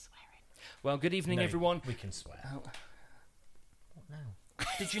Well, good evening, No, everyone. We can swear. Oh, What now?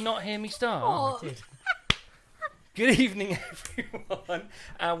 did you not hear me start? I did. Good evening, everyone,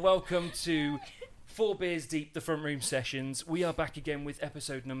 and welcome to 4 Beers Deep, the Front Room Sessions. We are back again with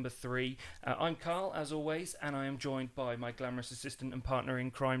episode number 3. I'm Carl, as always, and I am joined by my glamorous assistant and partner in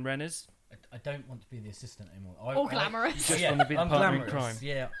crime, Renners. I don't want to be the assistant anymore. Or glamorous. You just want to be the I'm partner in glamorous. crime.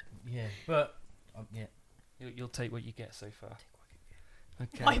 Yeah, but yeah. You'll take what you get so far.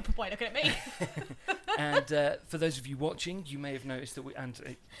 Okay. Why looking at me? And for those of you watching, you may have noticed that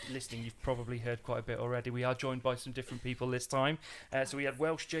listening, you've probably heard quite a bit already. We are joined by some different people this time. So we had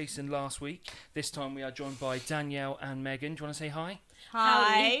Welsh Jason last week. This time we are joined by Danielle and Megan. Do you want to say hi?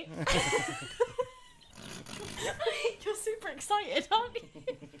 Hi. You're super excited, aren't you?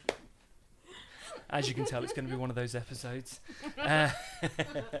 As you can tell, it's going to be one of those episodes.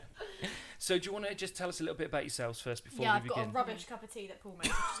 So do you want to just tell us a little bit about yourselves first before Yeah, we I've got begin? a rubbish cup of tea that Paul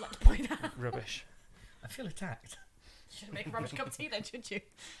made. I'd just like to point out. Rubbish. I feel attacked. You should make a rubbish cup of tea then, shouldn't you?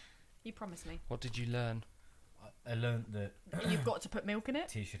 You promised me. What did you learn? I learned that You've got to put milk in it.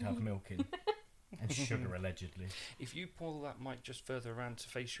 tea should have milk in and sugar, allegedly. If you pull that mic just further around to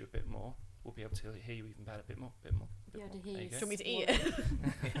face you a bit more, we'll be able to hear you even better. A bit more. Yeah, to hear There you you. go. Do you want me to eat it?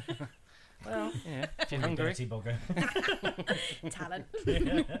 Well, yeah, if you're Probably hungry. dirty bogger. Talent.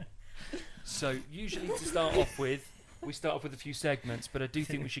 So usually to start off with, we start off with a few segments, but I do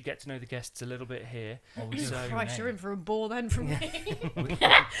think we should get to know the guests a little bit here. Oh, we do So- a few Christ, you're in names. for a ball then from me.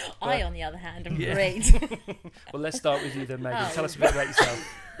 I, on the other hand, am Yeah. great. Well, let's start with you then, Megan. Oh. Tell us a bit about yourself.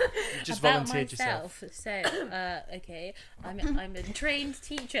 You just About volunteered yourself. myself. So, okay, I'm a trained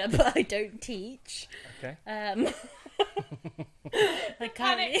teacher, but I don't teach. Okay. I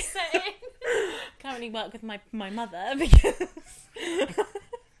Panic setting. currently work with my mother because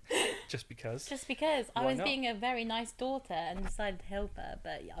Just because. just because I Why was not? being a very nice daughter and decided to help her,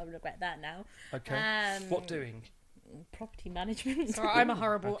 but I regret that now. Okay. What doing? Property management. Sorry, I'm a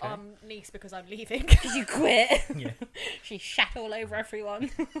horrible Okay. niece because I'm leaving. Because you quit. Yeah. She shat all over everyone.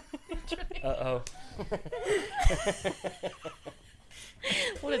 Uh-oh.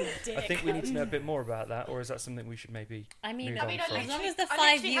 What a dick. I think we need to know a bit more about that, or is that something we should maybe... I mean, Move on from. as long as the I 5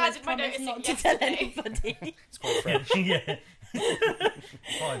 literally viewers handed my promise notice not in to tell yesterday. anybody. It's quite fresh. Yeah.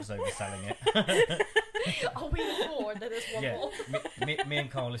 Five's overselling it. Are we the 4 and then there's one Yeah. more? Me and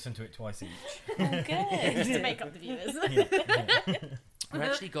Carl listen to it twice each. Oh, good. Just to make up the viewers. Yeah. We've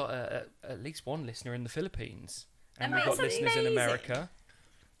actually got at least one listener in the Philippines. And we've Amazing. got listeners in Amazing. America.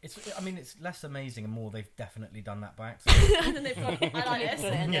 It's less amazing and more they've definitely done that by accident. And then they've gone, I like Got it, this.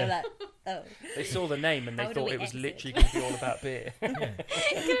 and Yeah. they're like, oh. They saw the name and they How do thought we it was exit? literally going to be all about beer. Yeah. You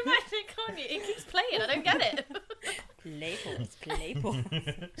can imagine it, can't you? It keeps playing, I don't get it. Playful.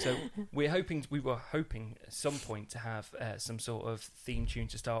 So we were hoping at some point to have some sort of theme tune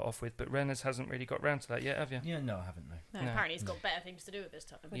to start off with, but Renners hasn't really got round to that yet, have you? Yeah, no, I haven't, no. No, No. apparently he's got better things to do with his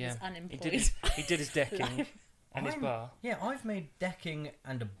time. When Yeah. he's He unemployed. did his decking and his I'm- bar. Yeah, I've made decking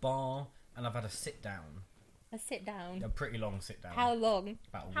and a bar, and I've had a sit down, A sit down. a pretty long sit down. How long?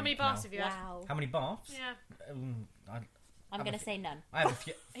 About a How many week baths now. have you had? Wow. How many baths? Yeah. I'm Have going a to say none. I have a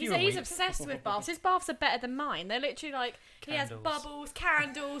few. He's a week. obsessed with baths. His baths are better than mine. They're literally like, he has Candles. bubbles,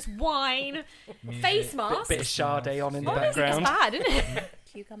 candles, wine, Music. face masks. Bit of Sade on in the Honestly, it's background. bad, isn't it?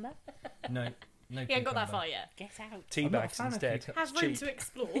 Cucumber? No, no. He ain't got that cucumber. far yet. Get out. Tea I'm not a bags fan of instead. cucumber. Has It's room cheap. to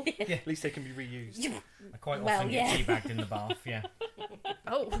explore. At least they can be reused. I quite Well, often yeah. get teabagged in the bath. Yeah.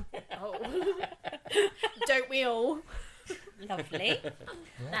 Oh. Don't we all? Lovely.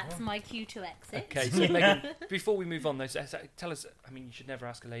 That's my cue to exit. Okay, so Megan, before we move on, though, tell us. I mean, you should never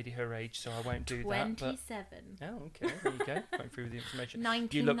ask a lady her age, so I won't do that. 27. But oh, okay, there you go. Going through with the information.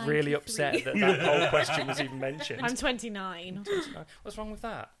 1993. You look really upset that whole question was even mentioned. I'm 29. What's wrong with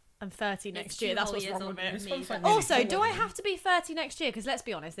that? I'm 30 next It's year. 2 That's whole what's years wrong with older it. This than one's me, like so- nearly Also, do I 40. have to be 30 next year? Because let's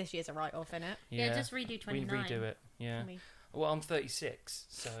be honest, this year's a write-off, innit? Yeah, just redo We 29. redo it. Yeah. Me. Well, I'm 36,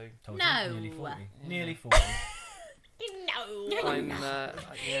 so Told No. you, nearly 40. Yeah. Nearly 40. No. I'm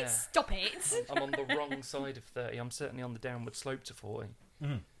yeah. Stop it. I'm on the wrong side of 30. I'm certainly on the downward slope to 40.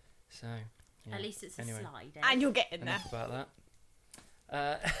 Mhm. So yeah. At least it's Anyway. a slide. Eh? And you'll get in there. Enough about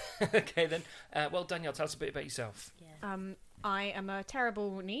that. Okay then. Well, Danielle, tell us a bit about yourself. Yeah. I am a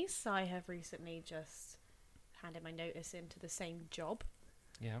terrible niece. I have recently just handed my notice into the same job,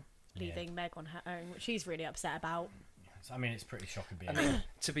 Yeah. leaving Meg on her own, which she's really upset about. I mean, it's pretty shocking being. I mean,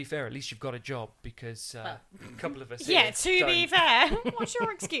 to be fair, at least you've got a job because a couple of us. Yeah, here to be don't. fair. What's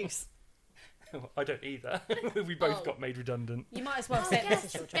your excuse? I don't either. We both Oh. got made redundant. You might as well Oh, say this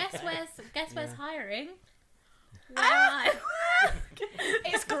is your job. guess where's Yeah. hiring? Ah!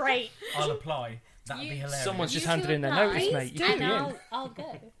 It's great. I'll apply. That'd be hilarious. Someone's You just handed two in their apply, notice, mate. You could and be in. I'll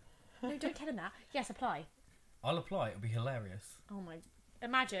go. No, don't tell him that. Yes, apply. I'll apply. It'll be hilarious. Oh my.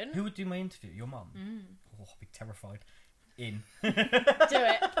 Imagine. Who would do my interview? Your mum? Oh, I'd be terrified. In. Do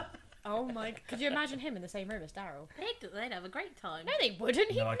it. Oh my. Could you imagine him in the same room as Daryl? They'd have a great time. No, they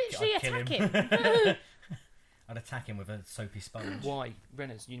wouldn't. He'd No, I'd literally kill attack him. him. I'd attack him with a soapy sponge. Why,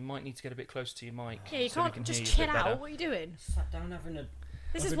 Renners? You might need to get a bit closer to your mic. Yeah, you so we can't can just hear you a chill bit better. out. What are you doing? Sat down having a...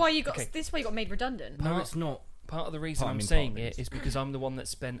 This is why you got. Okay. This is why you got made redundant. No, Part- it's not. Part of the reason Part- I I'm mean, saying part of it it is because I'm the one that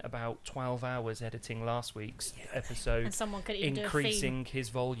spent about 12 hours editing last week's episode, And someone could even do a increasing his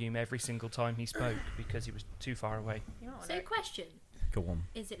volume every single time he spoke because he was too far away. theme. You know what, So, like- question: Go on.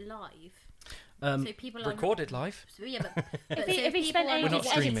 is it live? Um, So people are Recorded live? So, yeah, but If so he people spent are We're not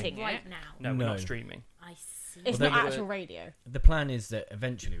ages streaming. editing right it, now. No, we're No. not streaming. I see. it's Well, not they- actual radio. the plan is that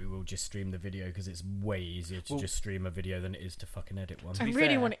eventually we will just stream the video because it's way easier to Well- just stream a video than it is to fucking edit one. To I be really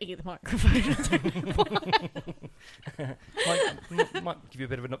fair- want to eat the microphone. might give you a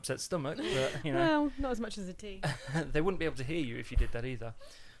bit of an upset stomach, but you know Well, not as much as a tea. they wouldn't be able to hear you if you did that either.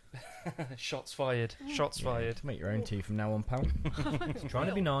 Shots fired. Shots fired. Make your own tea from now on, pal. Trying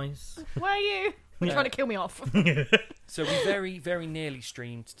to be nice. Where are you? You're Yeah. trying to kill me off. So we very, very nearly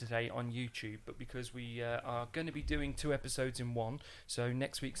streamed today on YouTube, but because we are going to be doing 2 episodes in one, so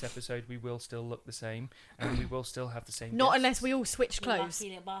next week's episode we will still look the same, and we will still have the same. Not guests. unless we all switch You clothes. lucky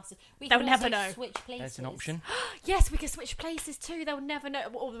little bastard. We They'll can never also know. Switch places. There's an option. Yes, we can switch places too. They'll never know.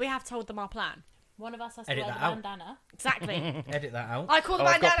 Well, we have told them our plan. One of us has to Edit wear the that out. bandana. Exactly. Edit that out. I call the Oh,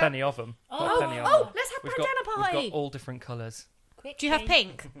 I've got bandana. plenty of them. Oh, Plenty of Oh, them. let's have We've bandana got, party. we've got all different colours. Quick Do you have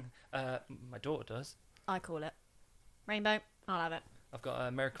change. pink? My daughter does. I call it rainbow. I'll have it. I've got an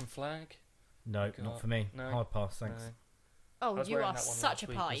American flag. No, God. not for me. No. Hard pass, thanks. I Oh, was you wearing are that one such a last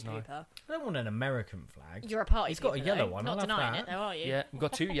week, party wasn't I? pooper. I don't want an American flag. You're a party. It's got a pooper, yellow though. one, Not I'll have denying that. it, though, are you? Yeah, we've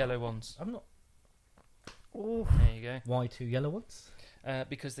got 2 yellow ones. I'm not. Ooh. There you go. Why 2 yellow ones?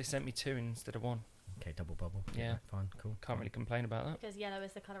 Because they sent me 2 instead of 1. Okay, double bubble. Yeah. Fine, cool. Can't really complain about that. Because yellow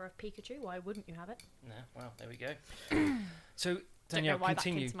is the colour of Pikachu. Why wouldn't you have it? No, well, there we go. So, Don't Danielle, know why that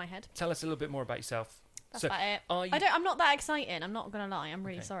continue. came to my head. Tell us a little bit more about yourself. That's So, about it. Are you, I'm not that exciting. I'm not gonna lie. I'm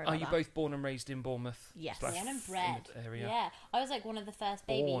really okay. sorry Are about you that. both born and raised in Bournemouth? Yes. slash Born and bred. Ford area? Yeah, I was like one of the first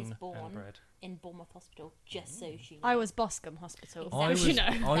babies and born bred. in Bournemouth Hospital, just so she knew. I was Boscombe Hospital. Exactly. I as was, you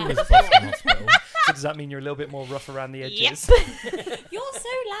know. I was That was Boston Hospital. So does that mean you're a little bit more rough around the edges? You're so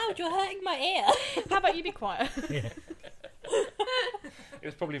loud, you're hurting my ear. How about you be quiet? It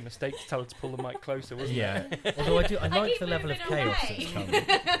was probably a mistake to tell her to pull the mic closer, wasn't Yeah. it? Although I like keep the level of moving chaos away. that's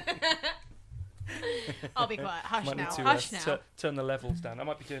coming. I'll be quiet. Hush Might now. need to Hush now. turn the levels down. I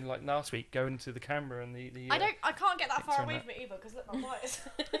might be doing like last week, going to the camera and the I can't get that far turn away that- from it either because look, my quiet.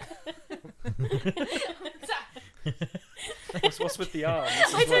 what's with the arms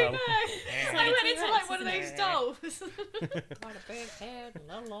as I well? don't know. I went into like one of those dolls. Quite a big head,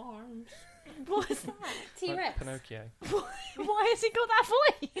 little arms. What is that? Like T-Rex. Pinocchio. Why has he got that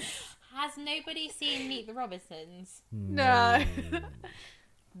voice? Has nobody seen Meet the Robinsons? No.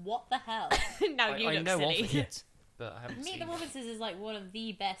 What the hell? No, you I look know silly. of it, but I haven't Meet seen the it. Robinsons is like one of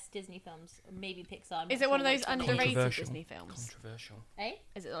the best Disney films, or maybe Pixar. I'm Is not it one of sure those which one. underrated Controversial. Disney films? Controversial. Eh?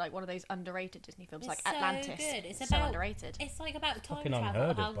 Is it like one of those underrated Disney films, It's like so Atlantis? good. It's so about- underrated. It's like about time Fucking travel. unheard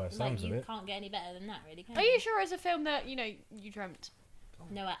of How by the like sounds of you it. can't get any better than that, really. Can Are you sure it's a film that you dreamt?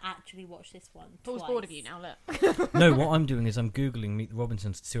 No, I actually watched this one. Paul's twice. bored of you now. Look. No, what I'm doing is I'm googling Meet the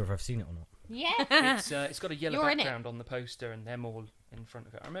Robinsons to see if I've seen it or not. Yeah, It's got a yellow You're in it. background on the poster and them all in front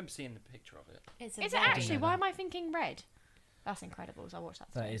of it. I remember seeing the picture of it. it's a Is it very- actually? know Why that. am I thinking red? That's Incredibles. I watched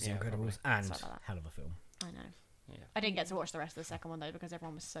that. That today. is Yeah, Incredibles and Sorry about that. hell of a film. I know. Yeah. I didn't get to watch the rest of the second one though because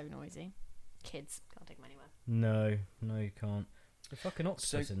everyone was so noisy. Kids can't take them anywhere. No, you can't. The fucking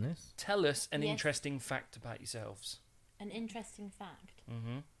octopus So- in this. Tell us an Yes. interesting fact about yourselves. An interesting fact.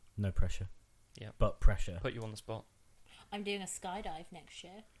 Mm-hmm. No pressure. Yeah. But pressure. Put you on the spot. I'm doing a skydive next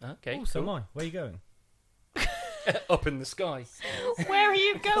year. Okay. Oh, so cool. am I. Where are you going? Up in the sky. Where are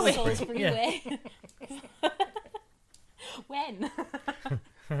you going? Salisbury Yeah. Way. When?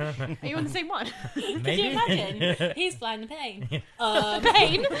 Are you on the same one? Could you imagine? He's flying the plane. The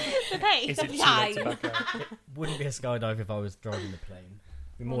pain. The pain. Is it too Fine. late to back out? Wouldn't be a skydive if I was driving the plane.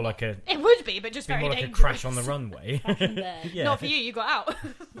 It'd be more like a It would be, but just be very more like a dangerous. crash on the runway. Crash and burn. Yeah. Not for you. You got out.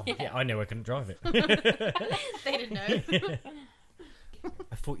 Yeah, I knew I couldn't drive it. They didn't know.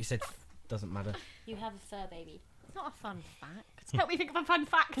 I thought you said doesn't matter. You have a fur baby. It's not a fun fact. Help me think of a fun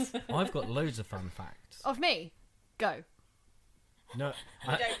fact I've got loads of fun facts. of me. Go. No,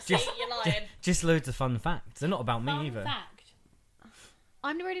 You're lying. just loads of fun facts. They're not about me Fun either. fact.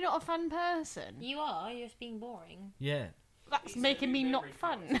 I'm really not a fun person. You are. You're just being boring. Yeah. That's making me not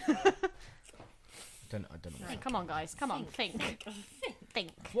fun. I don't know. Come on, guys. Come on. Think.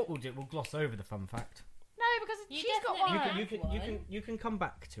 Think. What we'll do, we'll gloss over the fun fact. No, because You she's got definitely one. have You can come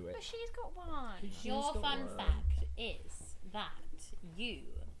back to it. But she's got one. Your fun fact is that you.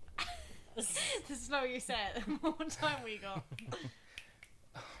 This is not what you said. More time we got.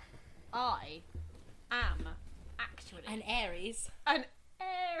 I am actually An Aries. an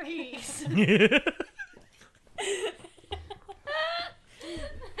Aries.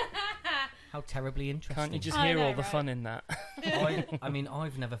 How terribly interesting. Can't you just I hear know, all the right? fun in that? I mean,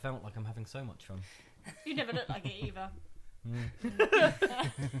 I've never felt like I'm having so much fun. You never look like it either.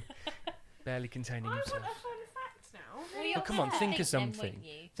 Barely containing I want himself. a fun fact now. Well, Oh, you're come on, gonna think of then, something. won't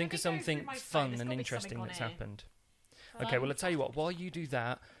you? Think of Let me go something through my phone. fun There's and gotta be interesting something that's on here. happened. Okay, well, I'll tell you what. While you do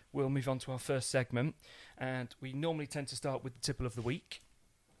that, we'll move on to our first segment. And we normally tend to start with the tipple of the week.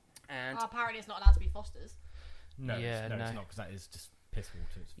 And Apparently it's not allowed to be Foster's. No, Yeah, no, no. it's not, because that is just piss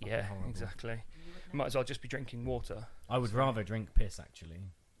water. It's fucking yeah, horrible. exactly. Might as well just be drinking water. I would rather drink piss, actually.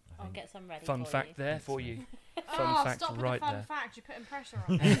 I I'll think. get some ready. Fun for fact you. there for you. Fun fact stop with right the fun there. fact. You're putting pressure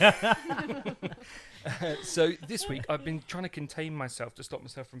on me. So this week I've been trying to contain myself to stop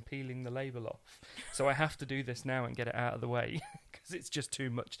myself from peeling the label off. So I have to do this now and get it out of the way because it's just too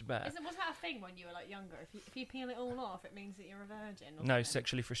much to bear. Was that a thing when you were like younger? If you peel it all off, it means that you're a virgin. Or No, something?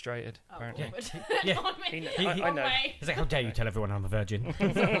 sexually frustrated. Oh, Apparently. awkward. Yeah. I mean, I know. way. It's like, how dare you tell everyone I'm a virgin?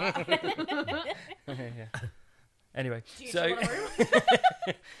 Yeah. Anyway, Do you so want a room?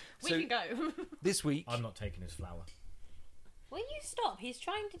 We so can go. this week I'm not taking his flower. Will you stop? He's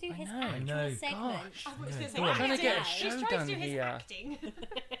trying to do I his know. actual I know. segment. Gosh. I was Yeah. going to say, Go on. acting. Trying to get a He's show trying to done do his here. acting. trying to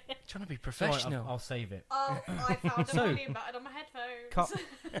be It's all right, professional. I'll save it. Oh, I found a So- volume button on my headphones.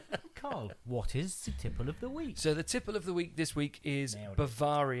 Carl, what is the tipple of the week? So the tipple of the week this week is Nailed it.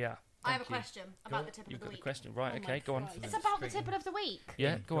 Bavaria. I have a Thank you. question about the tipple You've of the got the week. question right? Oh my Okay, go on. Christ. It's about the tipple of the week.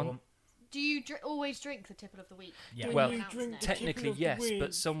 Yeah, go on. Do you always drink the tipple of the week? Yeah. When Well, you announce it? Technically, yes,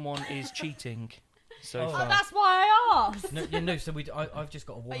 but someone is cheating. So Oh. Oh, far. that's why I asked. No, yeah, no. So I've just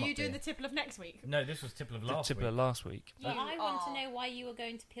got a warm Are you up doing beer. the tipple of next week? No, this was tipple of The last tipple week. of last week. But I want to are- know why you were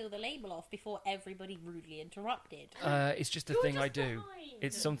going to peel the label off before everybody rudely interrupted. It's just a You're thing I just do. behind.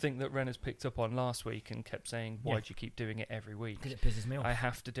 It's something that Ren has picked up on last week and kept saying, "Why Yeah. do you keep doing it every week?" Because it pisses me off. I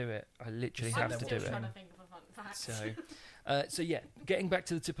have to do it. I literally Just I'm have to still do it. trying to think of a fun fact. So yeah, getting back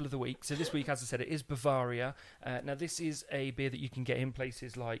to the tipple of the week. So this week, as I said, it is Bavaria. Now this is a beer that you can get in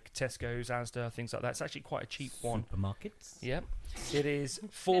places like Tesco's, Asda, things like that. It's actually quite a cheap one. Supermarkets. Yep, it is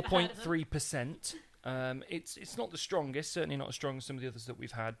 4.3%. It's not the strongest, certainly not as strong as some of the others that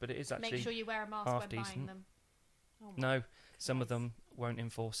we've had, but it is actually Make sure you wear a mask half when buying decent. them. Oh my no. Some of them won't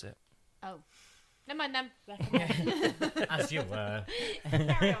enforce it. Oh. Never mind them. recommend. As you were.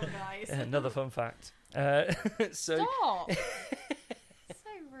 Carry on, guys. Another fun fact. So Stop. So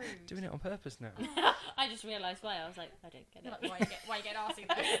rude. doing it on purpose now. I just realised why. I was like, I don't get You're it. like, why you get arsey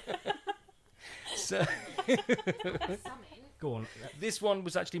though? So Something. Go on. this one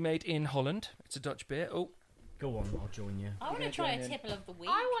was actually made in Holland. It's a Dutch beer. Oh, Go on. I'll join you. I want to gonna try join a in? tipple of the week.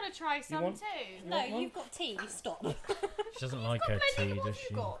 I want to try some want- too. No, want one? you've got tea. Stop. She doesn't like her tea, What does have she?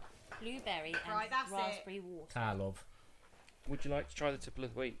 you got? Blueberry and Right, that's it. raspberry water. Karlov. would you like to try the tipple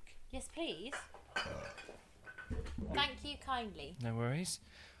of the week? Yes, please. Thank you kindly. No worries.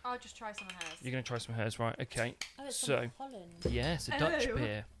 I'll just try some of hers. You're going to try some hers, right? Okay. Oh, it's So- from Holland. Yes, a Dutch Oh.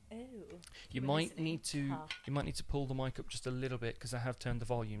 beer. Oh. You We're might listening. need to Huh. you might need to pull the mic up just a little bit because I have turned the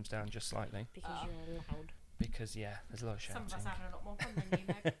volumes down just slightly Because Oh. you're loud. because yeah, there's a lot of Some of us shouting. having a lot more fun than you,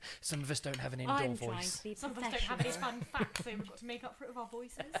 Meg. Some of us don't have an indoor I'm trying voice. to be Some of us don't have any professional. fun facts, so we've got to make up for it with our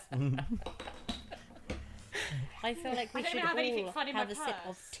voices. I feel like we I don't should have anything all fun in have my a sip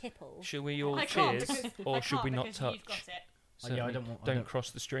of purse. tipple. Shall we all I can't cheers, because or I should can't we not because touch? You've got it. Oh, yeah, I Certainly don't want- I don't don't-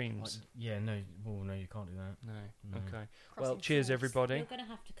 cross the streams. Yeah, no. Well, no, you can't do that. No. No. Okay. Well, Crossing cheers swords. everybody. You're going to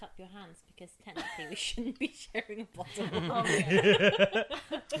have to cup your hands because technically we shouldn't be sharing a bottle. Oh, yeah.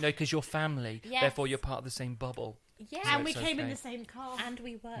 No, because you're family. Yes. Therefore, you're part of the same bubble. Yeah, So And we it's came in okay. the same car. and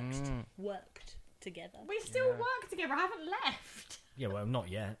we worked together. We still Yeah. work together. I haven't left. Yeah, well, not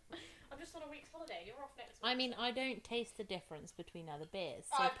yet. I'm just on a week's holiday. You're off next week. I mean, I don't taste the difference between other beers,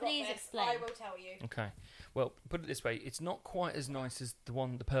 so I've got please this. explain. I will tell you. Okay. Well, put it this way: it's not quite as nice as the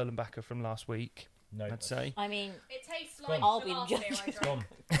one, the Perlenbacher from last week. No. I'd say I mean, It tastes Gone. like I'll the be the last judge. beer I It's drank.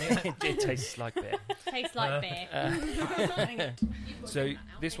 gone. it tastes like beer. Tastes like beer. So You've got to do that now.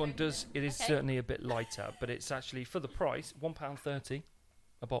 this one does. It is Okay. certainly a bit lighter, but it's actually for the price, £1.30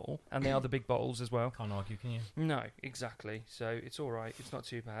 a bottle, and they are the big bottles as well. Can't argue, can you? No, exactly. So it's all right. It's not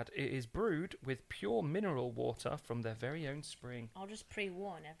too bad. It is brewed with pure mineral water from their very own spring. I'll just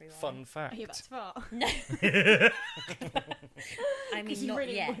pre-warn everyone. Fun Are you about fact. to fart? No. I mean, Because you not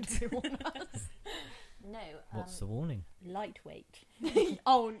really yet. would do one of us. No. What's the warning? Lightweight.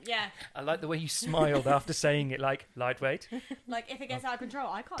 Oh yeah. I like the way you smiled after saying it, like lightweight. Like if it gets out of control,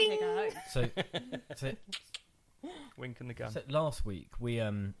 I can't take her home. So Wink and the gun. last week we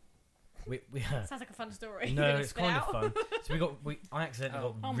Sounds like a fun story. no, You're gonna it's spit kind out. of fun. So I accidentally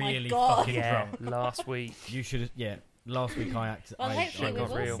Oh. got Oh my really God. fucking Yeah, drunk. last week. You should have. Last week Well, hopefully I we got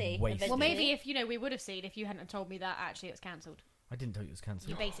will real see. wasted. Well, eventually. maybe if we would have seen if you hadn't have told me that actually it was cancelled. I didn't tell you it was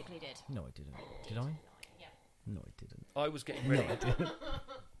cancelled. You basically did. No, I didn't. Did I? Yeah. No, I didn't. I was getting No, ready. I didn't.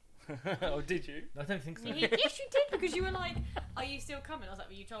 Oh, did you? I don't think so. Yes, you did because you were like, "Are you still coming?" I was like,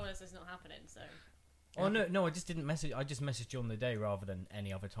 "Well, you told us it's not happening." So Oh no, I just didn't message. I just messaged you on the day rather than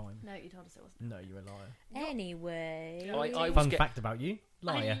any other time. no, you told us it wasn't. No, you're a liar. Anyway. I was Fun get- fact about you,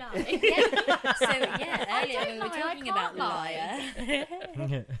 liar. I lie. Yeah. So yeah, I earlier don't we were lie, I talking can't about lie.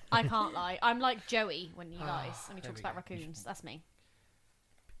 liar. I can't lie. I'm like Joey when he lies and he there talks we about go. raccoons. That's me.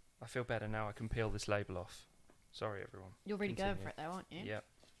 I feel better now. I can peel this label off. Sorry, everyone. You're really going Continue. for it though, aren't you? Yep.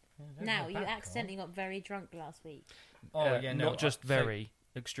 Now you accidentally got very drunk last week. Oh yeah, no, Not just very,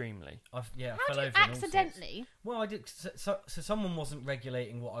 extremely. I How fell do you over in all sorts. accidentally? Well, I did. So someone wasn't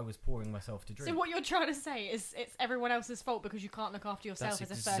regulating what I was pouring myself to drink. So what you're trying to say is it's everyone else's fault because you can't look after yourself That's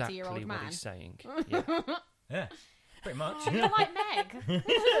as a exactly 30-year-old what man. he's saying. Yeah. Yeah, pretty much. Oh, you're like Meg.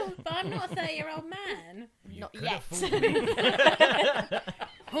 But I'm not a 30-year-old man. You Not could yet. have fooled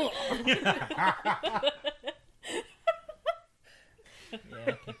me.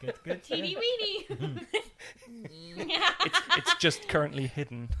 Yeah, good. Teeny weeny. It's just currently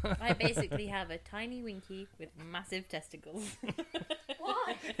hidden. I basically have a tiny winky with massive testicles.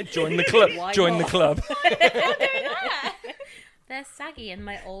 Why? Join the club. Why Join the not? club. They're saggy in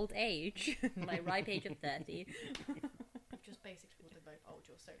my old age, my ripe age of 30. Just basically called them both old.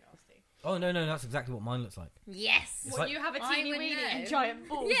 You're so nasty. Oh no, that's exactly what mine looks like. Yes. It's What, like- you have a I teeny would weeny know. and giant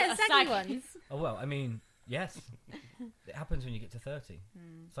balls Yeah, that are saggy saggy. ones. Oh well, I mean, yes, it happens when you get to 30.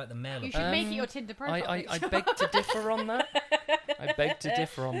 It's like the male. You of- should make it your Tinder profile I picture. beg to differ on that. I beg to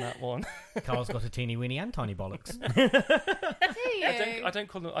differ on that one. Carl's got a teeny weeny and tiny bollocks. Do you? I don't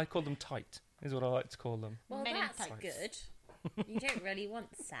call them. I call them tight. Is what I like to call them. Well, Men in that's tights. good. You don't really want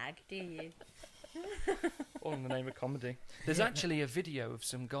sag, do you? All in the name of comedy. There's actually a video of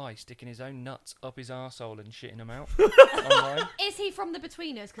some guy sticking his own nuts up his arsehole and shitting them out online. Is he from The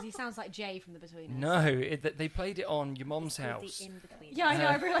Betweeners? Because he sounds like Jay from The Betweeners. No, they played it on your mum's Called house. The in-between. Yeah, I know.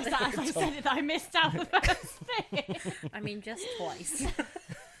 I realised that as I said it that I missed out the first bit. I mean, just twice.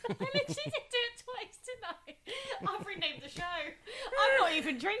 I literally did do it twice, didn't I? I've renamed the show. I'm not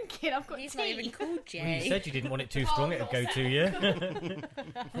even drinking. I've got He's tea. not even called Well, you Jay. said you didn't want it too Oh, strong; you're it'd go so to you.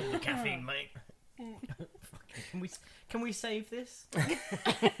 Caffeine, mate. Can we save this?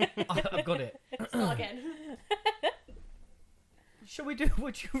 I've got it. Start again. Shall we do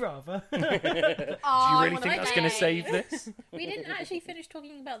Would You Rather? Do you really think wanna that's going to play. save this? We didn't actually finish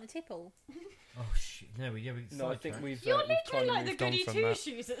talking about the tipple. Oh shit! No, we No, I think sidetracked. we've You're we've kind literally of like the moved on goody from two that.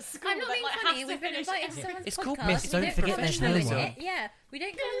 shoes at school. I'm not that, being like, funny. has to We've been finish invited to every- someone's It's podcast. called Miss, We don't don't forget there's professionalism. homework. Yeah, we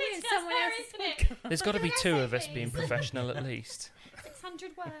don't come It's in just someone there, else's isn't it? podcast. There's got to be What two did I of us say, being please? professional at least.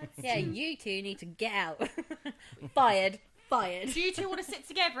 600 words. Yeah, you two need to get out. Fired. Fired. Do you two want to sit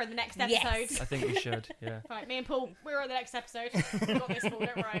together in the next Yes. episode? I think we should. Yeah. Right, me and Paul, we're on the next episode. We've got this, Paul,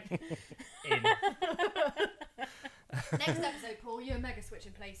 don't worry. In. Next episode, Paul, you and Meg are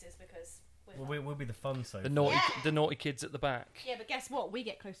switching places because we're Well, we'll be the fun so. The naughty, Yeah. the naughty kids at the back. Yeah, but guess what? We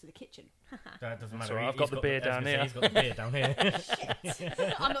get close to the kitchen. That doesn't That's matter. all right, I've He's got the beer I was down gonna say, here. He's got the beer down here.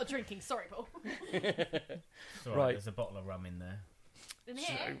 Shit. I'm not drinking. Sorry, Paul. It's all Right. There's a bottle of rum in there. In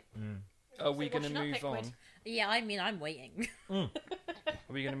here. Are we So going to washing up move on? liquid. Yeah, I mean, I'm waiting. Are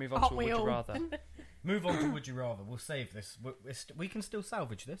we going to move on Aren't to a we Would You all? Rather? Move on to Would You Rather. We'll save this. We can still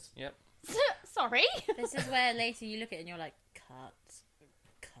salvage this. Yep. Sorry. This is where later you look at it and you're like, cut.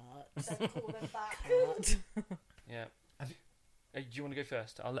 Don't call them back. Cut. Yeah. Have you- Do you want to go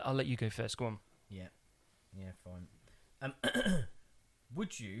first? I'll let you go first. Go on. Yeah. Yeah, fine.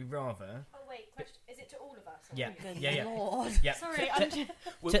 Would you rather? Oh wait, question. Is it to all of us? or Yeah. you? Yeah. Lord. Yeah. Sorry, To- I'm to- just,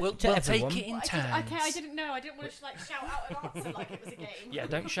 We'll to take everyone. it in okay, turns. I didn't know. I didn't want to like shout out an answer like it was a game. Yeah,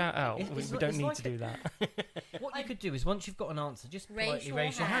 don't shout out. It's- We it's don't like- need it's to do that. What you could do is once you've got an answer, just politely Raise your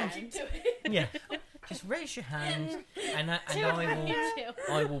raise your hand. hand. Do it. Yeah. Just raise your hand, and Chill,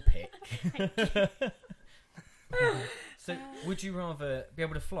 I will pick. So, would you rather be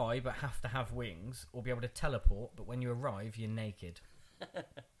able to fly but have to have wings, or be able to teleport but when you arrive you're naked?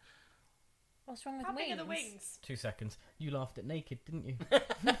 What's wrong with How wings? big are the wings? 2 seconds. You laughed at naked, didn't you?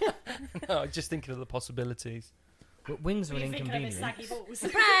 No, I'm just thinking of the possibilities. But wings are Were an you thinking of his inconvenience. saggy balls?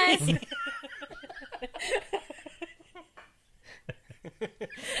 Surprise!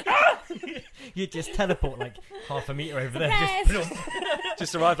 You just teleport like half a metre over there. Rest. Just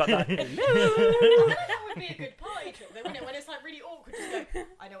Just arrive at that. That would be a good party trick, though, wouldn't it? When it's like really awkward, just go,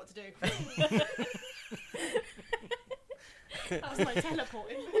 I know what to do. That was my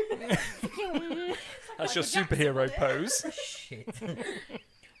teleporting move. That's your Michael Jackson, superhero wasn't it? pose. shit.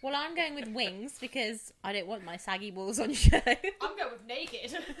 Well, I'm going with wings because I don't want my saggy balls on show. I'm going with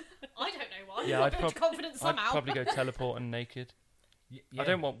naked. I don't know why. Yeah, I've I'd got confidence I'd somehow. probably go teleport and naked. Yeah. I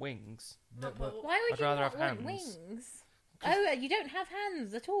don't want wings. No, but- Why would I'd you rather not have want hands. wings? Oh, you don't have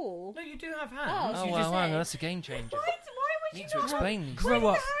hands at all. no, you do have Oh, hands. Oh, you wow, just wow, said- that's a game changer. Why would you Need to not explain these. grow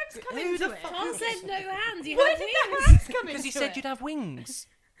up. hands come Who into the it? fuck Carl said no hands. You Why have did wings. the hands come into Because he it? said you'd have wings.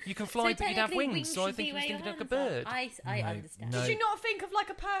 You can fly, So but you'd have technically wings. So I should think be he was where thinking your like a hands are. bird. I No, understand. no. Did you not think of like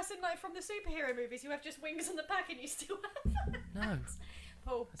a person like from the superhero movies who have just wings on the back and you still have No.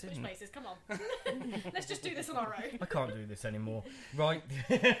 Paul, I switch didn't. places, come on. Let's just do this on our own. I can't do this anymore. Right.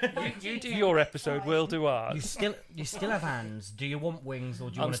 You do your episode, we'll do ours. You still have hands. Do you want wings or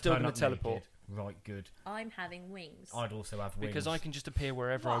do you I'm want to still turn gonna up teleport. naked? Right, good. I'm having wings. I'd also have wings. Because I can just appear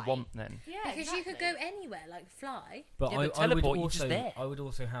wherever I Why? want then. Yeah, Because you could go anywhere, like fly. But Yeah, I, but I would teleport, you're also, just there. I would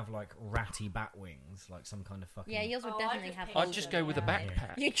also have like ratty bat wings, like some kind of fucking. Yeah, yours would Oh, definitely I'd have. just I'd holes just in go it, with a yeah.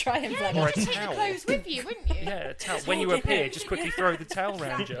 backpack. You try and fly. Or a you'd take the towel. clothes with you, wouldn't you? Yeah, a towel. When you appear, just quickly throw the towel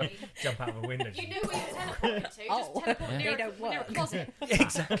round you. Exactly. Jump out of a window. You knew where you teleported to. Just Oh. teleport Yeah. near, They a, don't near a work. closet.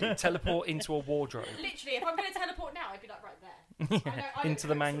 Exactly. Teleport into a wardrobe. Literally, if I'm going to teleport now, I'd be like right there. I know Into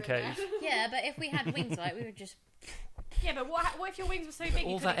the man coats are in cave. there. Yeah, but if we had wings, right, we would just. Yeah, but what if your wings were so big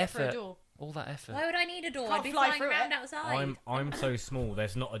All you that couldn't get through a effort. door? All that effort. Why would I need a door? Can't I'd be fly flying through around it. outside. I'm so small.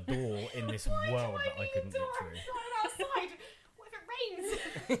 There's not a door in this world that I couldn't get through. Outside. What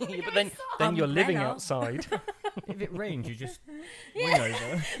if it rains? Yeah, but then you're living Umbrella. outside. If it rains, you just Yeah. wing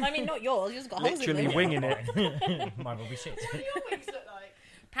over. I mean, not yours. Yours got holes in Literally them. winging it. Mine will be shit. What do your wings look like?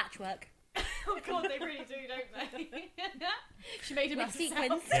 Patchwork. Oh god, they really do, don't they? She made him Like into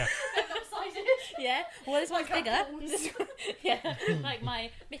sequins. Yeah. lopsided. Yeah. Well, this one's Like bigger. apples. Yeah. Like my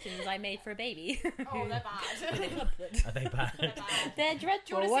mittens I made for a baby. Oh, they're bad. Are they They're bad? bad. They're Do you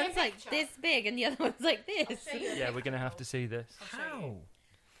dreadful. wanna see a One's like picture? this big and the other one's like I'll this. show you a Yeah, we're picture. gonna have to see this. I'll show you. How?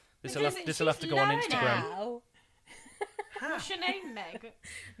 This will have to go on She's lower Instagram. now. What's your name, Meg?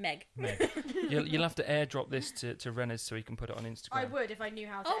 Meg. Meg. You'll have to airdrop this to Rennes so he can put it on Instagram. I would if I knew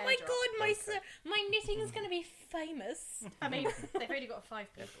how to. Oh my airdrop. god, my knitting is going to be famous. I mean, they've already got 5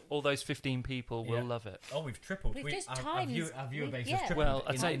 people. All those 15 people will Yeah. love it. Oh, we've tripled. We've just our times- viewer base yeah. has tripled. Well,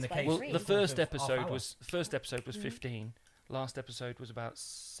 I'd in, say in the by case well, three. the first of half episode hour. was 15. Last episode was about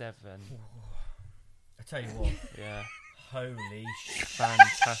 7. I tell you what. Yeah, Holy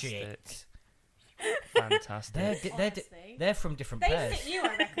fantastic, shit! fantastic. Honestly. They're from different They pairs. fit you,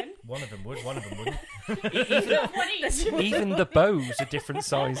 I reckon. One of them would. One of them wouldn't. One each. Even the bows are different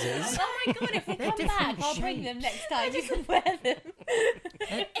sizes. Oh my god, if we come back, I'll bring them next time. You can wear them.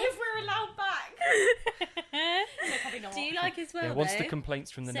 If we're allowed back. No, probably not. Do you like as well, Yeah, once the though?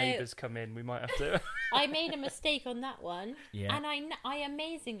 complaints from the So- neighbours come in, we might have to. I made a mistake on that one, Yeah. and I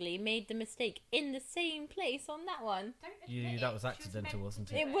amazingly made the mistake in the same place on that one. Don't admit You, it. that was She accidental, meant wasn't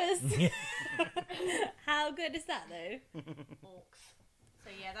to it? It was. How good is that, though? Orcs. So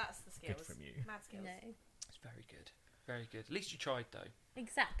yeah, that's the skills. Good from you. Mad skills. No. It's very good, very good. At least you tried, though.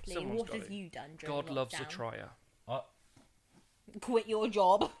 Exactly. Someone's What got have it. you done during God loves a lockdown? trier. Quit your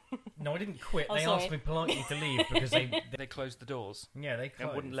job. No, I didn't quit. Oh, They sorry. asked me politely to leave because they They closed the doors yeah, they and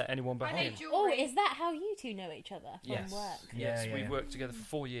closed. wouldn't let anyone back I in. made jewelry. Oh, is that how you two know each other from Yes. work? Yes, Yeah, we've yeah. worked together for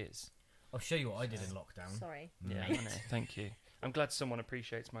 4 years. I'll show you what I did in lockdown. Sorry. Yeah, I know. Thank you. I'm glad someone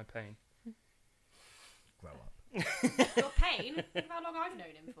appreciates my pain. Grow up. Your pain? Look how long I've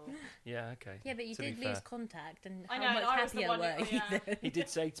known him for. Yeah, okay. Yeah, but you To be did fair. lose contact, and I how know, much I was the happier one were who- you yeah. then? He did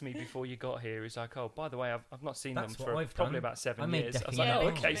say to me before you got here, he's like, "Oh, by the way, I've not seen That's them what for I've probably done. about 7 I made years." I was decking like, out. "Oh,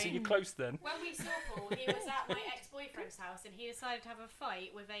 Yeah, okay, so literally. you're close then." When we saw Paul, he was at my ex-boyfriend's house and he decided to have a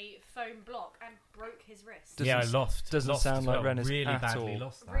fight with a foam block and broke his wrist. Doesn't yeah, I s- lost. doesn't Lost sound as like well. Renner's really at badly all.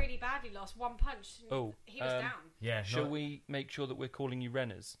 lost that. Really badly lost. One punch. And Oh, he was down. Yeah, Shall not- we make sure that we're calling you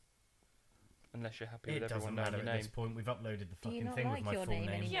Renners? Unless you're happy It with doesn't everyone matter knowing at your this name. point. We've uploaded the Do you fucking not thing like with my your full name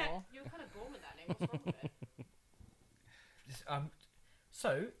name. anymore? Yeah, you were kind of born with that name. What's wrong with it?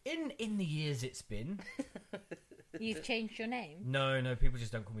 So in the years it's been, You've changed your name. no, people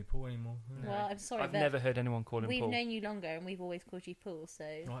just don't call me Paul anymore. Well, I'm sorry, I've but never heard anyone call him we've Paul. known you longer, and we've always called you Paul, so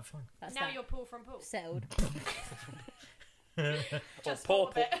Right, fine. that's Now that. you're Paul from Paul. Settled. Or Just poor,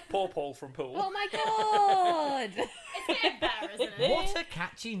 thought of it. poor Paul from Paul. Oh my god! It's getting better, isn't it? What a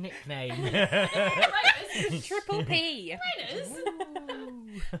catchy nickname. Raiders? Triple P. Raiders?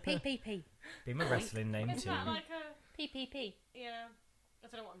 P. Be my wrestling name Isn't too. that like a... P. Yeah. I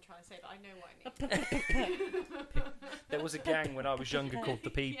don't know what I'm trying to say, but I know what I mean. There was a gang when I was younger called the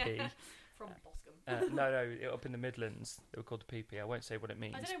PP. Yeah, from Boscombe. No, up in the Midlands. They were called the PP. I won't say what it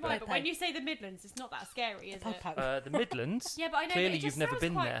means. I don't know why, but when you say the Midlands, it's not that scary, is it? The Midlands. Yeah, but I know. Clearly but it just you've never sounds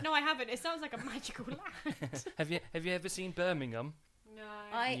been quite... there. No, I haven't. It sounds like a magical land. Have you ever seen Birmingham? No.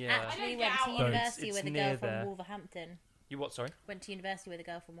 I Yeah. actually I don't went get to out. university It's with a near girl from there. Wolverhampton. You what? Sorry, Went to university with a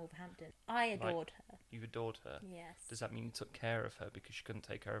girl from Wolverhampton. I adored her. you adored her. Yes, Does that mean you took care of her because she couldn't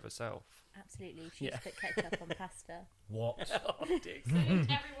take care of herself? absolutely. She Yeah. used to put ketchup on pasta. What? Oh, dick. So did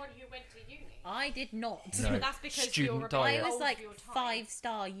everyone who went to uni? I did not. No. But that's because Student you're a diet. bit I was old like for your time.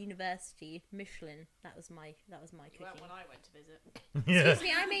 5-star university Michelin. That was my You weren't cooking. when I went to visit. Excuse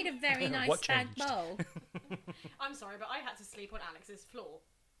me, I made a very nice What spag changed? bowl. I'm sorry, but I had to sleep on Alex's floor.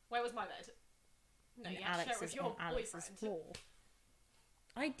 Where was my bed? No, you had to share it with your Alex's boyfriend. floor.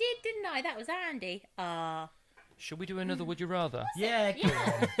 I did, didn't I? That was Andy. Should we do another Would You Rather? Yeah, go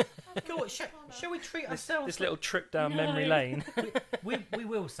on. Go on. Shall we treat ourselves? This little trip down No. memory lane. We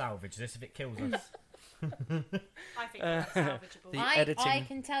will salvage this if it kills us. I think that's salvageable. the- I editing.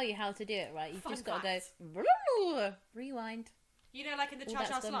 can tell you how to do it, right? You've Fun just got fact. to go rewind. You know, like in the All cha-cha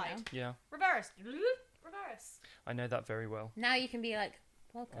that's gone slide? now. Yeah, Reverse. Reverse. I know that very well. Now you can be like,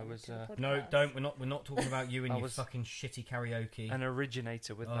 welcome I was, to the podcast. No, don't. We're not talking about you and I your was fucking shitty karaoke. An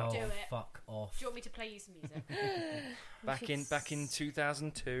originator with Oh, that. Do it. fuck off. Do you want me to play you some music? Back in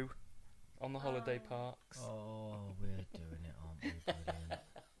 2002, on the holiday parks. Oh, we're doing it, aren't we? Brilliant.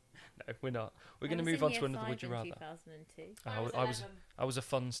 No, we're not. We're I going to was move in on to year another 5 Would You in Rather. 2002. I was a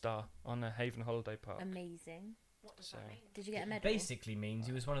fun star on a Haven holiday park. Amazing. What does So- that mean? Did you get a medal? Basically means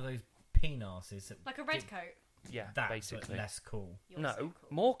he was one of those peenasses that Like a red coat. Yeah, that, basically. but less cool. You're No, so cool.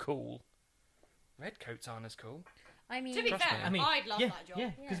 more cool. Red coats aren't as cool. I mean, To be Trust fair, me. I mean, I'd love yeah, that job.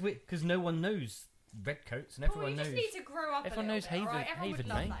 yeah, Yeah. because no one knows red coats and Well, everyone you just knows. need to grow up Everyone a knows little bit, alright? Haven- Everyone would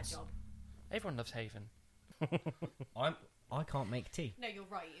Haven love mates. that job. Everyone loves Haven. I can't make tea. No, you're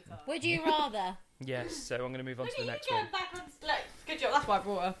right, you can't. would you rather? Yes, so I'm going to move on Look to at the you next one. getting back on... Look, good job, that's why I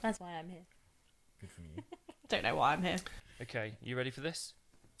brought her. That's why I'm here. Good from you. Don't know why I'm here. Okay, you ready for this?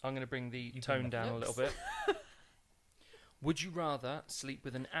 I'm going to bring the You tone can down a look. little bit. Would you rather sleep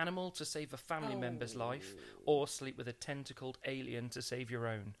with an animal to save a family member's life, or sleep with a tentacled alien to save your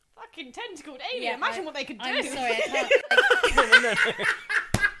own? Fucking tentacled alien. Yeah, Imagine what they could do. I'm sorry, I can't.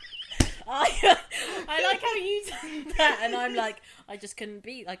 I like how you did that, and I'm like, I just couldn't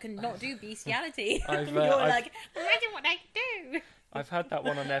be. I could not do bestiality. I've, You're I've- like, imagine what they could do. I've had that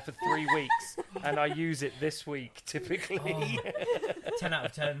one on there for 3 weeks, and I use it this week, typically. 10 out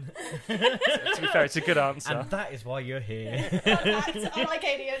of 10. To be fair, it's a good answer. And that is why you're here. I like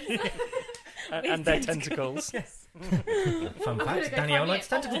aliens. And their tentacles. Fun gonna fact, go Danielle find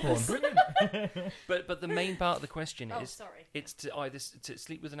likes me a tentacle porn. Brilliant. But the main part of the question Oh, is, sorry. it's to either to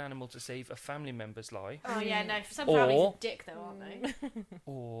sleep with an animal to save a family member's life, Oh, yeah, no. Some Or- families are dick, though, aren't they?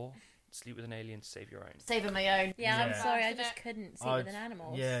 or sleep with an alien to save your own. Saving my own. Yeah, I'm Yeah. sorry, I Isn't just it? couldn't sleep I'd- with an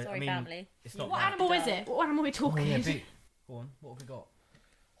animal. yeah, sorry, I mean, family. It's not What that. animal is it? What animal are we Oh, talking? yeah, big. Go on, what have we got?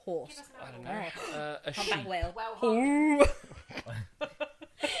 Horse. I don't know. A Humpback sheep. whale. Well, hung. Is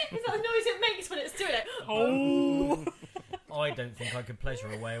that the noise it makes when it's doing it? I don't think I could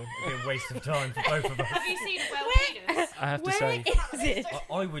pleasure a whale. It'd be a waste of time for both of us. Have you seen a whale penis? I have to Where say, is it?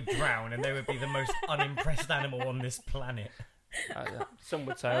 I would drown and they would be the most unimpressed animal on this planet. some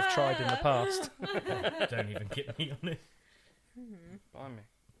would say I've tried in the past. Don't even get me on it. Blimey.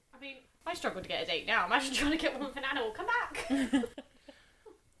 I mean, I struggle to get a date now. Imagine trying to get one with an animal. Come back.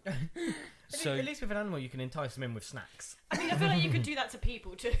 So At least with an animal you can entice them in with snacks. I mean, I feel like you could do that to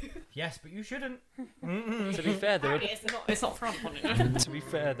people too. Yes, but you shouldn't. to be fair, there Apparently, it's not front on it. are, to be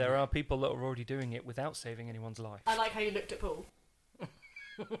fair, there are people that are already doing it without saving anyone's life. I like how you looked at Paul.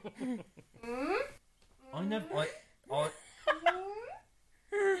 I never.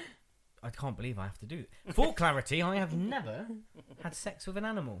 I can't believe I have to do it. For clarity, I have never had sex with an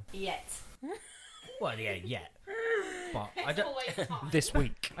animal. Yet. Well, yeah. But I don't. Always time. This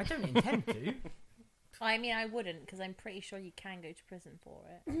week. I don't intend to. I mean, I wouldn't, because I'm pretty sure you can go to prison for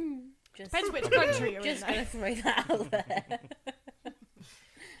it. Just, Depends which country you're just in. gonna throw that out there.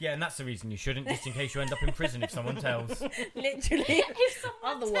 Yeah, and that's the reason you shouldn't, just in case you end up in prison if someone tells. Literally. If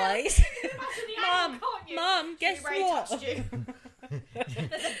someone Otherwise, tells you, imagine the animal, Mum, can't you? Mum, guess She already what? touched you.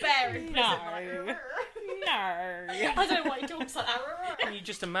 There's a bear in prison. No. Like, No. I don't know why he talks like that. Can you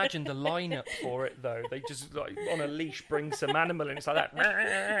just imagine the lineup for it though? They just like on a leash bring some animal and it's like that.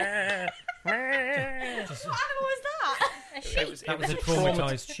 What animal is that? A sheep. That was a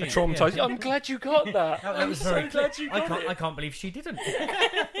traumatised sheep. Traumatised. Yeah. I'm glad you got that. That I'm was so very glad you got I it. can't believe she didn't.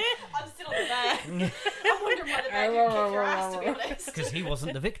 I'm still on the bear. I'm wondering why the bear didn't kick your ass, to be honest. Because he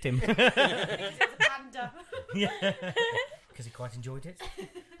wasn't the victim. Because it was a panda. Yeah. Because he quite enjoyed it.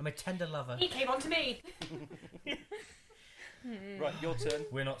 I'm a tender lover. He came on to me. Right, your turn.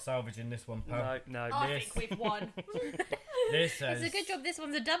 We're not salvaging this one, pal. No. I Yes. think we've won. This says... It's a good job this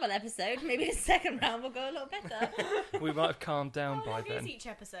one's a double episode. Maybe the second round will go a little better. We might have calmed down How by long then. is each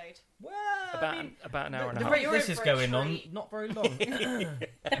episode? Well, About an hour and a the half. rate You're this in is for a going on, treat. not very long. Don't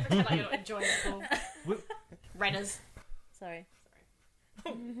pretend like you're not enjoying it all. Would- Renners. Sorry.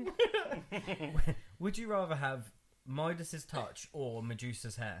 Would you rather have Midas's touch or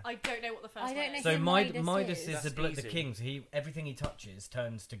Medusa's hair? I don't know what the first I one don't know is. So who Midas, Midas is. is the, That's the easy. king. So everything he touches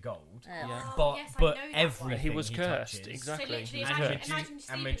turns to gold. Yeah. Oh, But yes, I but know that everything one. He was cursed, touches, exactly. So literally, And imagine, Medu- imagine and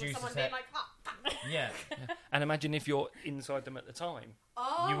sleeping with Medusa's someone hair. being like, ah. Yeah, And imagine if you're inside them at the time.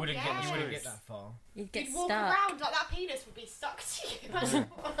 Oh, you wouldn't yes. get that far. You'd get You'd walk stuck. around like that penis would be stuck to you. I don't know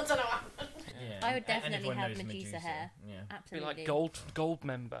what happened. Yeah. I would And definitely everyone have knows Medusa hair. Yeah. Be Absolutely. like gold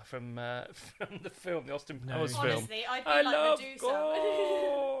member from the film, the Austin No. Powers film. Honestly, I'd be I like love Medusa.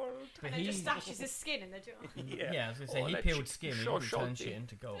 gold. But And then just stashes his skin in the jar. Yeah, I was gonna say Oh, he let peeled you- skin. He sure, wouldn't turn sure, shit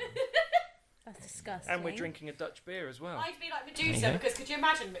into gold. That's disgusting. And we're drinking a Dutch beer as well. I'd be like There you Medusa go. because could you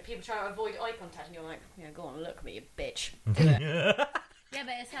imagine that people try to avoid eye contact and you're like, yeah, go on, look at me, you bitch. Yeah,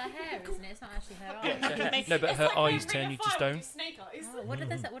 but it's her hair, isn't it? It's not actually her Yeah, eyes. it's her hair. No, but It's her like eyes when turn Ring you of to Fire stone. would do Snake eyes. Oh,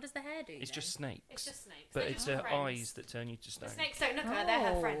 what does the hair do? It's then? just snakes. It's just snakes. But They're it's her her friends. eyes that turn you to The stone. snakes don't look at her, they're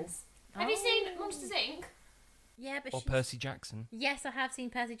her Oh. friends. Have you seen Monsters Inc? Yeah, but Or she's... Percy Jackson. Yes, I have seen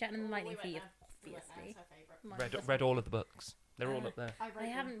Percy Jackson and the Oh, Lightning we went Thief. there. We went there, Obviously. it's her favourite. Mine Read doesn't. all of the books. They're all up there. I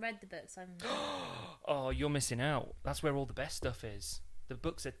haven't read the books. I'm... Oh, you're missing out. That's where all the best stuff is. The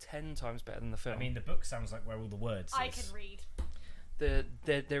books are 10 times better than the film. I mean, the book sounds like where all the words. I is. can read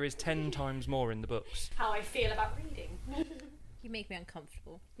there is 10 times more in the books. how I feel about reading. You make me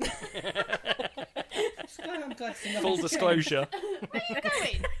uncomfortable. I'm glad to know. Full disclosure. Where are you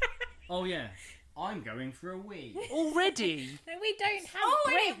going? Oh yeah, I'm going for a wee. Already? No, we don't have Oh,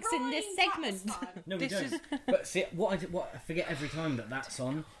 breaks in this segment. No, we This don't. is- But see, what I forget every time that's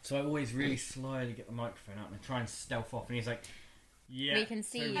on. So I always really slyly get the microphone out and I try and stealth off. And he's like, "Yeah." We can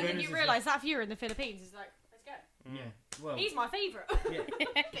see you. And then Jonas you is realise that viewer in the Philippines is like, let's go. like, "Yeah, well, He's my favourite.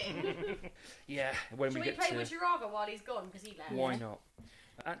 yeah." Yeah, when Should we we get play to... Would You Rather while he's gone? Because he left. Why not?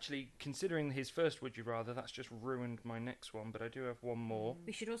 Actually, considering his first Would You Rather, that's just ruined my next one, but I do have one more.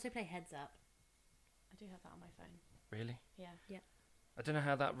 We should also play Heads Up. I do have that on my phone. Really? Yeah. I don't know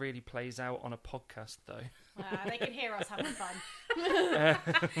how that really plays out on a podcast, though. They can hear us having fun. Yeah,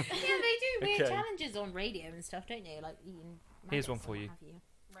 they do weird Okay. challenges on radio and stuff, don't they? Like eating. Here's one maggots for and you. what have you.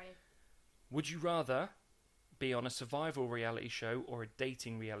 Ready? Would you rather be on a survival reality show or a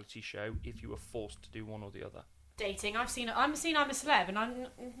dating reality show if you were forced to do one or the other? Dating. I'm a Celeb, and I'm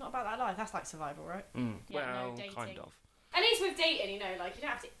not about that life. That's like survival, right? Yeah, no, Well, dating. kind of. At least with dating, you know, like you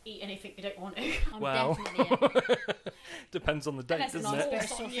don't have to eat anything you don't want to. I'm Well. definitely Depends on the date, Unless it's doesn't it?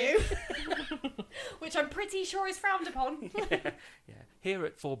 forced on you. Which I'm pretty sure is frowned upon. Yeah. Here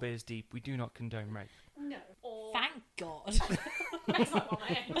at Four Beers Deep, we do not condone rape. No. Or Thank God. That's not what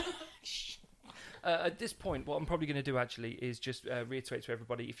I am. At this point, what I'm probably going to do actually is just reiterate to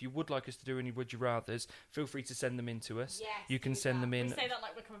everybody, if you would like us to do any Would You Rathers, feel free to send them in to us. Yes, You can do send that. them in. We say that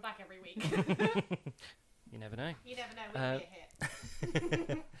like we're coming back every week. You never know. You never know when you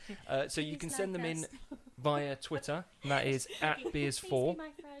get hit. So you can Please send them like in us. via Twitter, and that is at Please Beers4. be my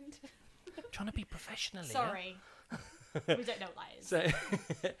friend. Trying to be professional here. Sorry. We don't know what that is.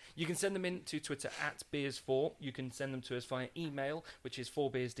 So you can send them in to Twitter at Beers4. You can send them to us via email, which is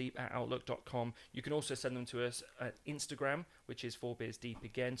 4beersdeep@outlook.com. You can also send them to us at Instagram, which is 4beersdeep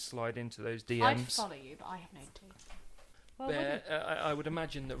again. Slide into those I'd DMs. follow you, but I have no clue. Well, I would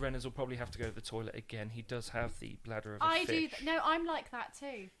imagine that Reynolds will probably have to go to the toilet again. He does have the bladder of a I fish. do. No, I'm like that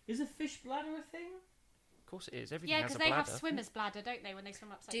too. Is a fish bladder a thing? Of course it is. Everything Yeah, has because a they bladder. have swimmer's bladder, don't they, when they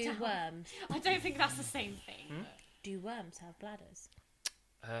swim upside do down? worms? I don't think that's the same thing. Hmm? Do worms have bladders?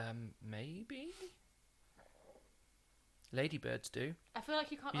 Maybe. Ladybirds do. I feel like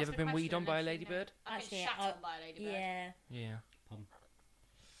you can't. You ask ever a been question weed on by a unless you know. ladybird? I've Actually, been shat on by a ladybird. Yeah. Yeah.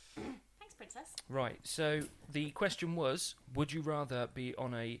 Thanks, princess. Right, so the question was, would you rather be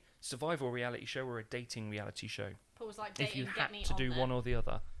on a survival reality show or a dating reality show? Paul's like If dating. you get had me to on do there. one or the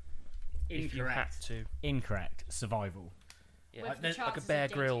other. If you had Incorrect. to. Incorrect. Survival. Yeah. With Like, the there's Like a chances Bear of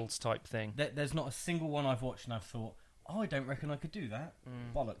dating. Grylls type thing. There's not a single one I've watched and I've thought, oh, I don't reckon I could do that.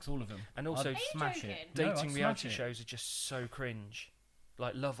 Bollocks, all of them. And also, I'd Are you smash joking? it. No, I'd dating smash reality it. shows are just so cringe.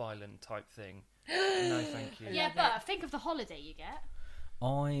 Like Love Island type thing. No, thank you. Yeah, but think of the holiday you get.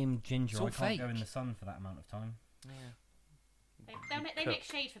 I'm ginger. It's all I can't go fake. in the sun for that amount of time. Yeah. They make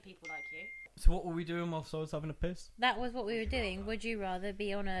shade for people like you. So what were we doing whilst I was having a piss? That was what we were doing. Would you rather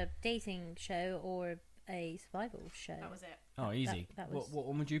be on a dating show or a survival show? That was it. Oh, easy. that was- What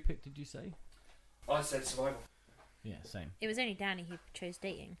one would you pick? Did you say? I said survival. Yeah, same. It was only Danny who chose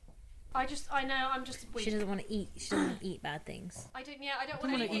dating. I know. I'm just weak. She doesn't want to eat. She doesn't want to eat bad things. I don't want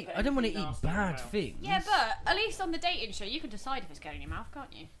want to to eat. I don't want to eat bad things. Yeah, but at least on the dating show, you can decide if it's going in your mouth, can't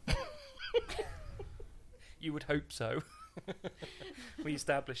you? You would hope so. We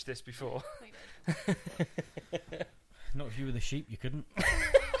established this before. Not if you were the sheep, you couldn't.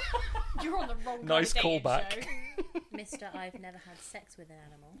 You're on the wrong kind Nice of dating callback. show. Mister, I've never had sex with an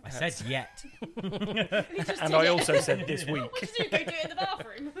animal. I said yet. He just And did I it. also said this week. What did you do? Go do it in the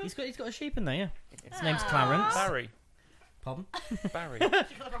bathroom? He's got a sheep in there. Yeah. His Ah. name's Clarence. Barry. Pardon? Barry. You got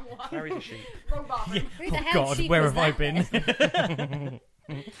the wrong one. Barry the sheep. Wrong bathroom. Who the Oh hell God, sheep where was have I that? been?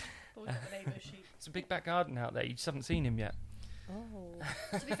 Always got the neighbour's sheep. It's a big back garden out there. You just haven't seen him yet.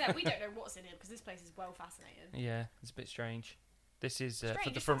 Oh. To be fair, we don't know what's in here because this place is well fascinating. Yeah, it's a bit strange. This is for Strange,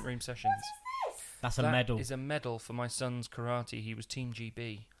 the it's front room sessions. That's a That medal. is a medal for my son's karate. He was Team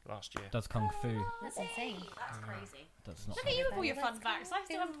GB last year. Does kung fu. That's insane. That's crazy. That's not. Look at you with all your fun facts. I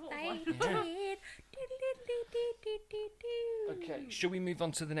still haven't thought of one. Okay, shall we move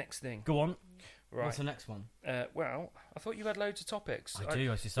on to the next thing? Go on. Right. What's the next one? Well, I thought you had loads of topics. I do.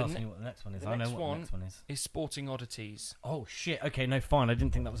 I was just the asking ne- you what the next one is. the I know next what the one- next one is. Is sporting oddities. Oh shit. Okay, no, fine. I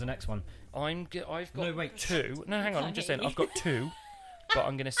didn't think that was the next one. I've got No, wait. two. No, hang on. I'm just saying I've got two, but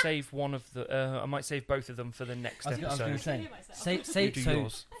I'm going to save one of the. I might save both of them for the next I was episode. going to say. hear myself. Say You do so.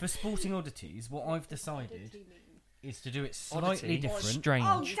 yours. For sporting oddities, what I've decided is to do it slightly Oddity? different. Strange.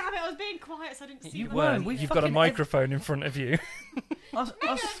 Oh, damn it. I was being quiet so I didn't see You the weren't. mic. We've You've got a fucking microphone in front of you. Us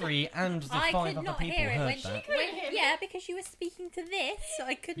three and the I five could other not people hear it heard when she. that. couldn't hear me. Yeah, because you were speaking to this, so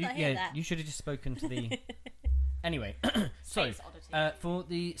I could not hear that. You should have just spoken to the. Anyway, so Space oddity. for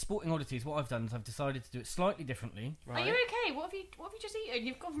the sporting oddities, what I've done is I've decided to do it slightly differently. Are you okay? What have you just eaten?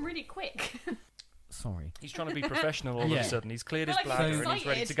 You've gone really quick. Sorry. He's trying to be professional all of Yeah. a sudden. He's cleared his I feel like bladder he's and he's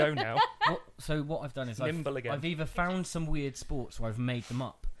ready to excited. go now. What I've done is Nimble again. I've either found some weird sports or I've made them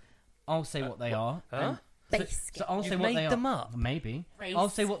up. I'll say what they are. Huh? and- Base So I'll You've say what made they them are. up? Maybe. Race I'll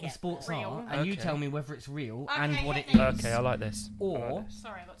say what the get sports real. are, and you Okay. tell me whether it's real Okay, and what hit it me. is, Okay, I like this. I or like this.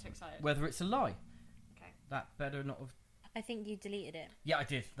 Sorry, I got too excited. whether it's a lie. Okay. That better not have. I think you deleted it. Yeah, I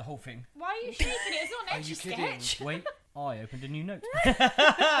did the whole thing. Why are you shaking it? It's not an Are etch you a kidding? sketch. Wait, I opened a new note.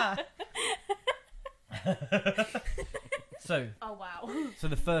 So Oh wow,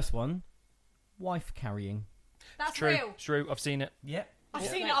 the first one, wife carrying. that's True. real. True. I've seen it. Yep. I've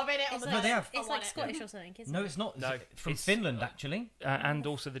It's seen like- it. I've been it on It's the No, like, they have. It's I like want it. Scottish or something, isn't No, it? it's not. No, It's from it's- Finland, actually. And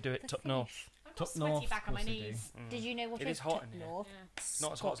also they do it The top Finnish. north. I've got Top sweaty north, back on my of course they do. knees. Did you know what It is hot in here. north? Yeah.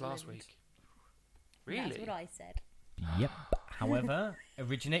 Not as hot as last Scotland. week. Really? That's what I said. Yep. However,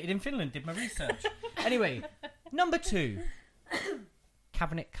 originated in Finland. Did my research. Anyway, number 2,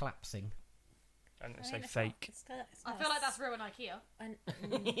 cabinet collapsing. I'm going to I say mean, it's fake. I feel like that's real in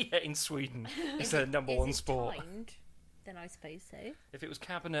IKEA. Yeah, in Sweden. It's Is the number is one it sport. timed? Then I suppose so. If it was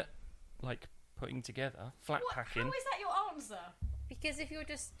cabinet, like, putting together, flat What? How packing. is that your answer? Because if you're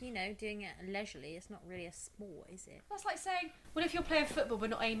just, doing it leisurely, it's not really a sport, is it? That's like saying, well, if you're playing football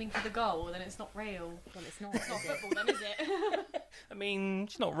but not aiming for the goal, then it's not real. Well, it's not, It's not is it? football, then, is it? I mean,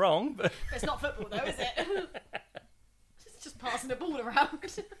 it's not wrong, but It's not football, though, is it? It's just passing the ball around.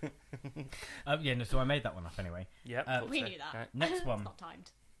 Yeah, no, so I made that one up anyway. yeah, Uh, thought We so. knew that. Okay. Next one, Not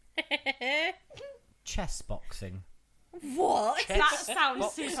timed. chess boxing. What? That Chess sounds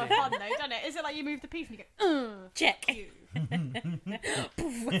boxing. super fun, though, doesn't it? Is it like you move the piece and you go, Check. you?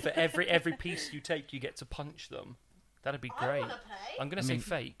 For every piece you take, you get to punch them. That'd be I great. want to play. I'm going I to say mean-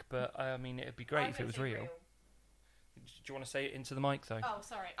 fake, but I mean, it'd be great I'm if it gonna was say real. Do you want to say it into the mic though? Oh,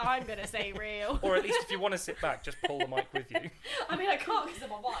 sorry. I'm going to say real. Or at least if you want to sit back, just pull the mic with you. I mean, I can't because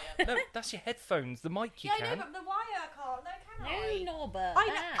I'm on wire. No, that's your headphones. The mic you Yeah, I can. know, but the wire can't. No, can No, Norbert.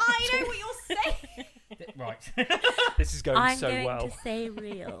 I know what you're saying. Right. This is going I'm so going well. to say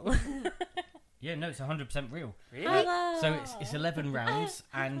real. Yeah, no, it's 100% real. Really? So it's 11 rounds,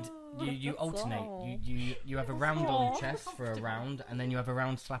 and you alternate. You have a round on chess for a round, and then you have a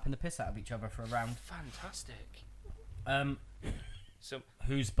round slapping the piss out of each other for a round. Fantastic. So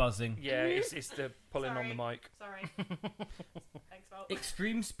Who's buzzing? yeah, it's the pulling on the Sorry. mic. Sorry. Thanks, Val.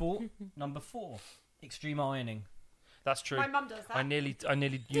 Extreme sport number 4. Extreme ironing. That's true. My mum does that. I nearly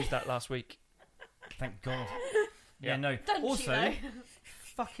used that last week. Thank God. Yeah. Yeah, no. Doesn't she, Also, though?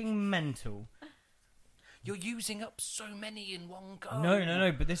 fucking mental. You're using up so many in one go.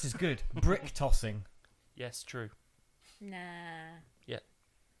 No, but this is good. Brick tossing. Yes, true. Nah.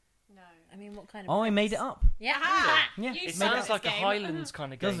 No. I mean, what kind of? I made it up. Yeah. Yeah, You It suck sounds at like a this game. Highlands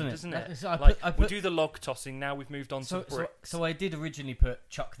kind of game, Doesn't it? doesn't it? So I Like, put- we do the log tossing, now we've moved on So, to bricks. so I did originally put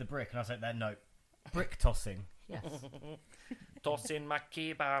chuck the brick, and I was like, no, brick tossing. Yes. Tossing my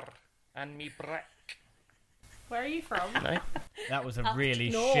keybar and me brick. Where are you from? No, That was a Up really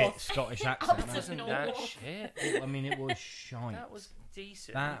north. shit Scottish accent. Up That wasn't No. that shit. I mean, it was shite. That was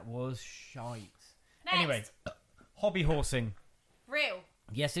decent. That was shite. Next. Anyway, hobby horsing. Real.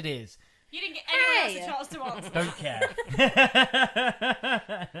 Yes, it is. You didn't get anyone Hey! else a chance to answer. Don't care.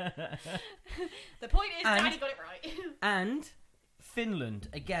 The point is, And- Danny got it right. And Finland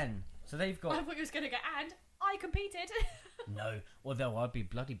again. So they've I got thought you was going to go, and I competed. no. Although I'd be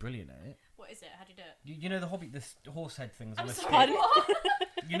bloody brilliant at it. What is it? How do you do it? You know the hobby, horse head things on I'm the sorry. stick? What?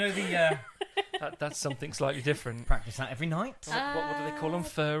 You know the That's something slightly different. practice that every night. What do they call them?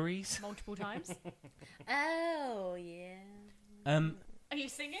 Furries? Multiple times. Oh yeah. Are you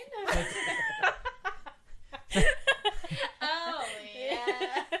singing? Oh yeah.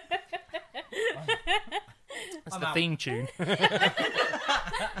 That's I'm the out. theme tune.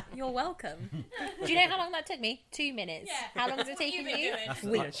 You're welcome. Do you know how long that took me? 2 minutes. Yeah. How long has it What have taken you been you? doing? That's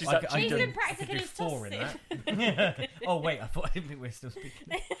Week. Yeah, she's I actually could He's done- been practicing do his 4 in tossing. that. Oh wait, I didn't think we were still speaking.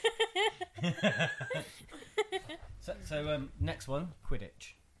 So next one,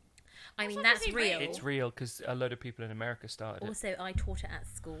 Quidditch. I mean, That's that's obviously real. real. It's real because a load of people in America started it. Also, I taught it at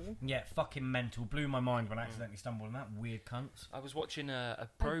school. Yeah, fucking mental. Blew my mind when I accidentally stumbled on that weird cunt. I was watching a I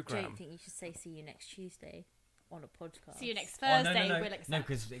program. don't think you should say "see you next Tuesday" on a podcast. See you next Oh, Thursday. no, We'll accept. no,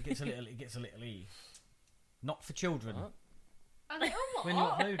 because it gets a little e. Not for children. What? I'm like, oh, what? When you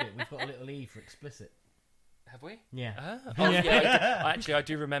upload it, we've got a little e for explicit. Have we? Yeah. Oh, yeah. Actually, I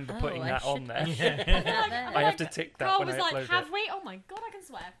do remember Oh, putting I that on should- there. Yeah. I have to tick that Carl when was I like, upload have it. we? Oh my god, I can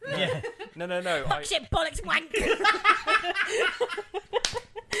swear. Yeah. No. Fuck shit, bollocks, wank.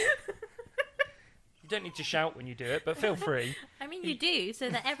 You don't need to shout when you do it, but feel free. I mean, you do, so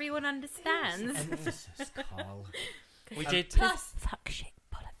that everyone understands. Emphasis, Carl. We did. Plus, Fuck shit,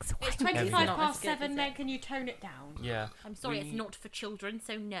 bollocks, wank. it's 25 Not past as good, 7, is Meg. it? Can you tone it down? Yeah. I'm sorry, We- it's not for children,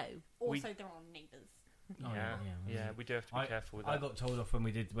 so no. Also, there are neighbours. Oh, Yeah, we do have to be careful with I that. got told off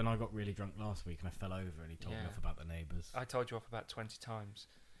when I got really drunk last week and I fell over and he told me Yeah. off about the neighbours. I told you off about 20 times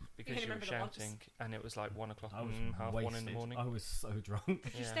because can you were remember the ones. shouting, and it was like 1 o'clock, I was half wasted. 1 in the morning. I was so drunk.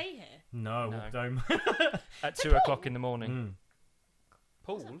 Did you Yeah. stay here? No, No. don't. At 2 o'clock in the morning. Mm.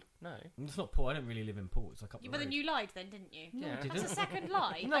 Pool? No. It's not Paul. I don't really live in Paul. It's like up the But then road. you lied then, didn't you? Yeah. I didn't. That's a second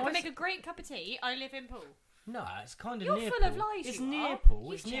lie. No, I I can s- make a great cup of tea. I live in Poole. No, it's kind of You're near full Poole. of lies. It's you near are. Poole.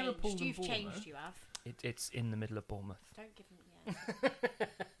 You've It's nearer changed. Poole than You've Bournemouth. changed. You have. It's in the middle of Bournemouth. Don't give me. Yeah.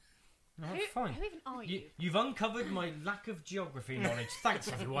 No, Who, it's fine. who even are you? You've uncovered my lack of geography knowledge. Thanks,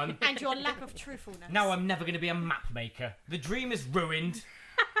 everyone. And your lack of truthfulness. Now I'm never going to be a map maker. The dream is ruined.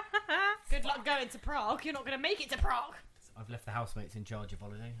 Good luck going to Prague. You're not going to make it to Prague. I've left the housemates in charge of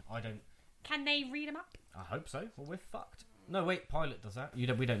holiday. I don't. Can they read a map? I hope so. Well, we're fucked. No, wait. Pilot does that. We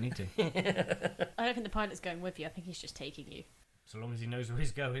don't need to. I don't think the pilot's going with you. I think he's just taking you. So long as he knows where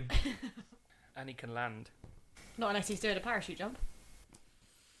he's going. And he can land. Not unless he's doing a parachute jump.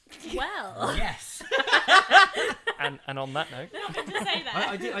 Well, Yes. And on that note, To say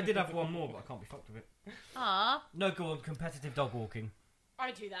that. I did have one more, but I can't be fucked with it. ah, No, go on. Competitive dog walking.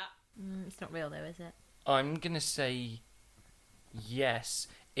 I do that. it's not real though, is it? I'm going to say yes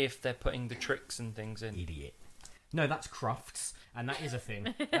if they're putting the tricks and things in. Idiot. No, that's Crufts, and that is a thing.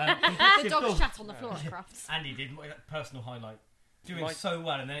 The Competitive dog dog- shat on the floor at Crufts. Andy did personal highlight. Doing My- so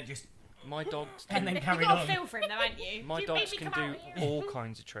well, and then it just My dogs and then You've carried got on. a feel for him though, haven't you? My You dogs baby, can come do out here. all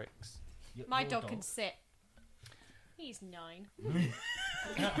kinds of tricks. My Your dog can sit. He's 9.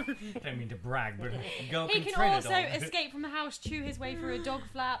 Don't mean to brag, but girl He can can train a also dog. escape from the house, chew his way through a dog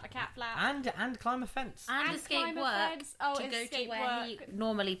flap, a cat flap. and climb a fence. And escape climb a work fence. Oh, to go to escape where he work.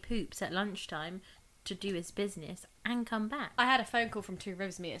 normally poops at lunchtime to do his business and come back. I had a phone call from Two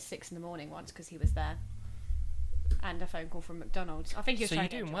Rivers me at 6 in the morning once because he was there. And a phone call from McDonald's. I think he was So you're trying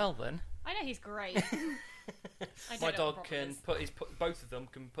to get a doing job. well then. I know he's great. I don't My know what dog the can problem is. both of them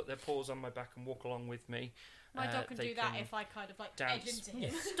can put their paws on my back and walk along with me. My dog can they do that if I kind of like dance. edge into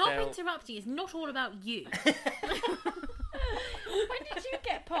him. Stop They'll- interrupting. It's not all about you. When did you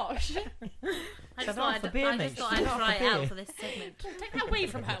get posh? I Shut just up thought for I'd, beer, I mate. just thought Shut I'd up try for it out beer. for this segment. Take that away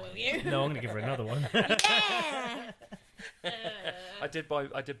from her, will you? No, I'm going to give her another one. Yeah. I did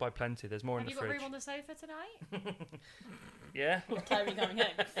buy plenty. There's more Have in you the got fridge. room on the sofa tonight? Yeah. What time are you coming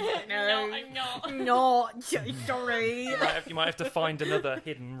home? I'm not. Not. Sorry. You might have to find another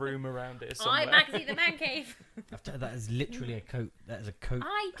hidden room around it somewhere. I'm Maxie the man cave. That is literally a coat. That is a coat.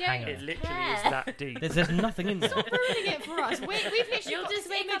 I don't hanger. It literally care. is that deep. There's nothing in there. Ruining it for us. We've literally You'll got just this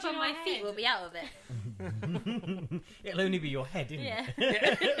wake image up and in my our feet head. will be out of it. It'll only be your head, isn't Yeah.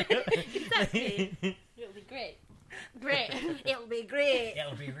 it? Exactly. It'll be great. Great. It'll be great.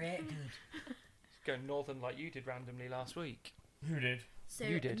 It'll be really good. Go northern like you did randomly last week. Who did? So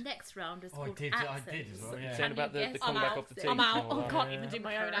You did. the next round is Oh, I called did accents. as well, yeah. Saying Can about you the guess comeback my of the accent? teeth. I'm out. and all I that. can't even do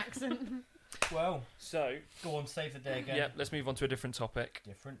my own accent. Well, So, go on, save the day again. yeah, let's move on to a different topic.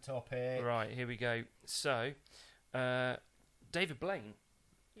 Different topic. Right, here we go. So, David Blaine,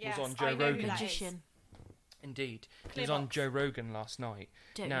 Yes, on Joe I know Rogan. who that is. Magician. indeed, he Clear was on box. Joe Rogan last night.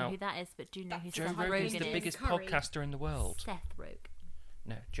 Don't Now, know who that is, but do know who Joe Seth Rogan Rogen is the is. biggest Curry. podcaster in the world. Seth Rogen.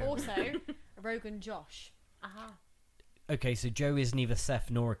 No, Joe. Also, Rogan Josh. Aha. Okay, so Joe is neither Seth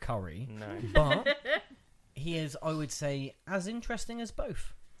nor a curry, No. but he is, I would say, as interesting as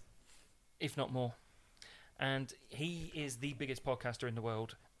both. If not more. And he is the biggest podcaster in the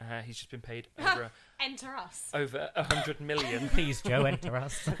world. He's just been paid Enter us. over 100 million. Please, Joe, enter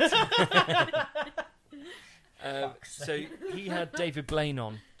us. So he had David Blaine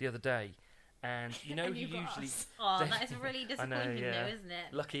on the other day, and you know And he you got usually us. Oh, Dave- that is really I know, disappointing yeah. though, isn't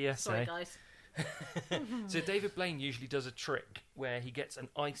it? lucky Sorry, essay. guys. So David Blaine usually does a trick where he gets an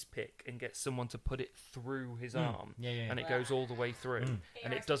ice pick and gets someone to put it through his arm, Yeah, yeah. and it goes all the way through,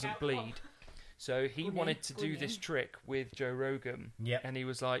 and it doesn't bleed. So he wanted to do this trick with Joe Rogan, Yep. and he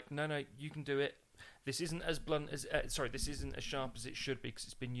was like, "No, you can do it. This isn't as blunt as this isn't as sharp as it should be because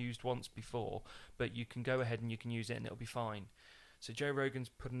it's been used once before. But you can go ahead and you can use it, and it'll be fine." So Joe Rogan's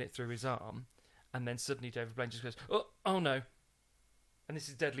putting it through his arm, and then suddenly David Blaine just goes, "Oh no!" And this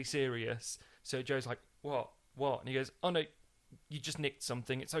is deadly serious. So Joe's like, "What? And he goes, "Oh no, you just nicked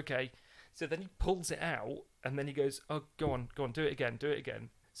something. It's okay." So then he pulls it out, and then he goes, "Oh, go on, do it again."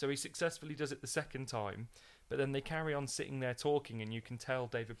 So he successfully does it the second time, but then they carry on sitting there talking, and you can tell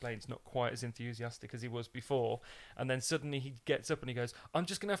David Blaine's not quite as enthusiastic as he was before. And then suddenly he gets up and he goes, "I'm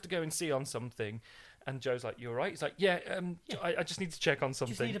just gonna have to go and see on something." And Joe's like, "You all right?" He's like, "Yeah, I just need to check on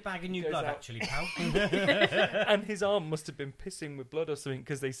something." Just need a bag of new Goes blood, out. actually, pal. And his arm must have been pissing with blood or something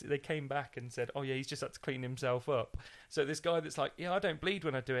because they came back and said, "Oh yeah, he's just had to clean himself up." So this guy that's like, "Yeah, I don't bleed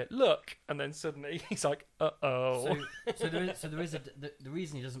when I do it. Look," and then suddenly he's like, "Uh-oh." So there is the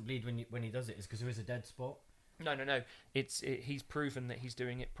reason he doesn't bleed when he does it is because there is a dead spot. No. He's proven that he's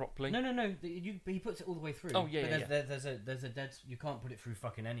doing it properly. No. He puts it all the way through. Oh, yeah, but there's a dead. You can't put it through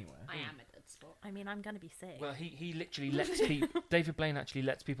fucking anywhere. I am a dead spot. I mean, I'm gonna be sick. Well, he literally lets people. David Blaine actually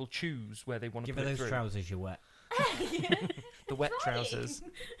lets people choose where they want to Give put her it those through. trousers you're wet. The wet trousers.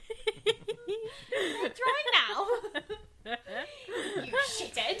 It's right now. You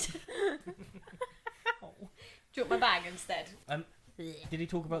shithead. Do you want my bag instead? Did he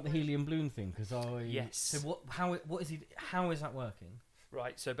talk about the helium balloon thing? Because Yes. So what is he? How is that working?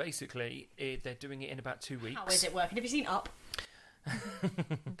 Right. So basically, they're doing it in about 2 weeks. How is it working? Have you seen Up?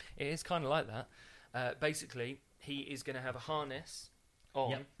 It is kind of like that. Basically, he is going to have a harness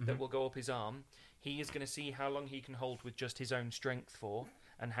on Yep. that will go up his arm. He is going to see how long he can hold with just his own strength for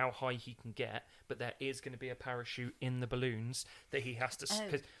and how high he can get. But there is going to be a parachute in the balloons that he has to...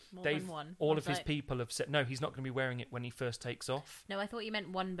 Because more than one. all I of was his like- people have said... No, he's not going to be wearing it when he first takes off. No, I thought you meant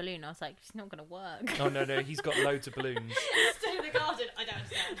one balloon. I was like, it's not gonna work. Oh, no, he's got loads of balloons. Stay in the garden. I don't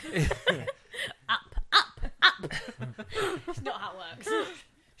understand. It's not how it works. So-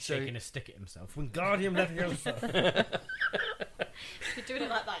 Shaking a stick at himself. Wingardium Leviosa. If you're doing it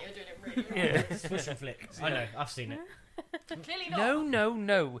like that, you're doing it really wrong. Yeah. Swish and flick. I know. I've seen it. Clearly not.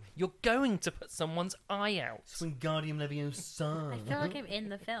 No. You're going to put someone's eye out. It's Wingardium Leviosa. I feel like I'm in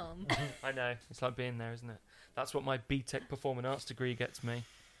the film. I know. It's like being there, isn't it? That's what my BTEC Performing Arts degree gets me.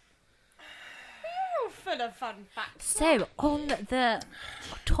 You're full of fun facts. So, on the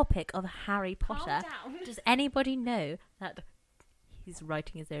topic of Harry Potter, Calm down. does anybody know that he's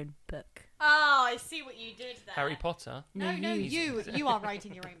writing his own book? Oh, I see what you did there. Harry Potter? No, you are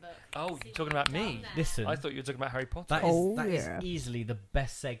writing your own book. Oh, you're talking about me. Listen, I thought you were talking about Harry Potter. that is easily the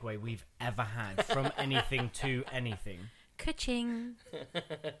best segue we've ever had from anything to anything. Ka-ching.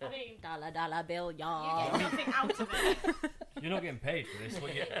 I mean, Dollar bill, you y'all. get nothing out of it. You're not getting paid for this.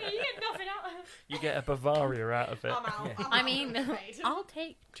 What Yeah, you get nothing out of it. You get a Bavaria out of it. I'm out. Yeah. I'm I out, mean, I'm afraid. I'll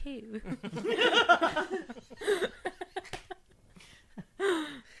take two.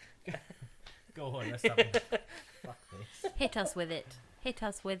 Go on, let's have a fuck this. Hit us with it. Hit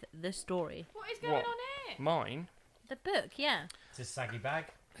us with the story. What is going What? on here? Mine? The book, yeah. It's a saggy bag.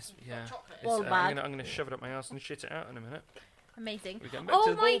 Yeah. Ball I'm bag. gonna shove it up my ass and shit it out in a minute. Amazing. We're getting back Oh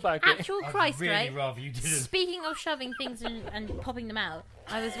to the ball my bag bit. actual I'd Christ, really right? rather you didn't. Speaking of shoving things and popping them out,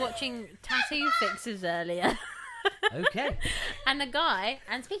 I was watching Tattoo Fixers earlier. Okay. And a guy,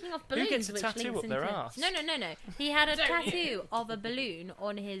 and speaking of balloons, gets a which tattoo links up their into... arse? No. He had a tattoo of a balloon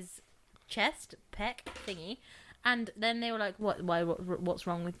on his chest, pec thingy, and then they were like, what's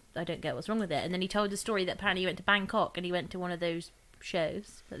wrong with... I don't get what's wrong with it. And then he told the story that apparently he went to Bangkok, and he went to one of those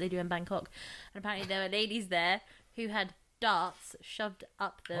shows that they do in Bangkok, and apparently there were ladies there who had darts shoved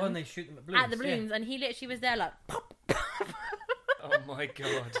up them Oh, and they shoot them at balloons. at the balloons, and he literally was there like, pop. Oh my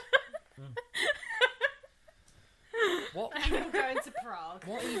god. What? You're going to Prague.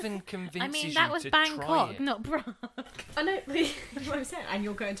 What even convinces I mean, you that was to try Bangkok, it? not Prague. I know. That's what I'm saying. And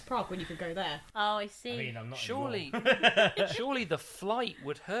you're going to Prague when you could go there. Oh, I see. I mean, I'm not Surely, anymore. surely the flight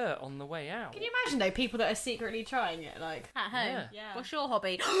would hurt on the way out. Can you imagine though people that are secretly trying it? Like, At home. Yeah. Yeah. What's your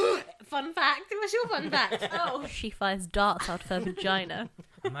hobby? Fun fact. What's your fun fact? Oh, she fires darts out of her vagina.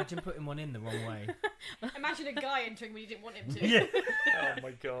 Imagine putting one in the wrong way. imagine a guy entering when you didn't want him to. Yeah. Oh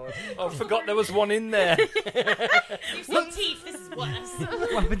my god. Oh, I forgot there was one in there. You've seen teeth. This is worse.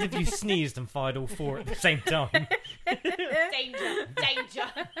 What happens if you sneezed and fired all four at the same time? Danger.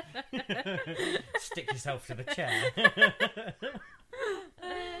 Stick yourself to the chair.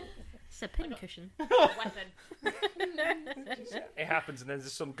 It's a pincushion. Weapon. It happens, and then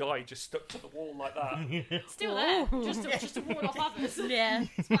there's some guy just stuck to the wall like that. Still there. Just to ward off others. Yeah.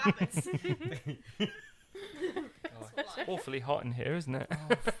 That's what happens. Oh, it's awfully hot in here, isn't it?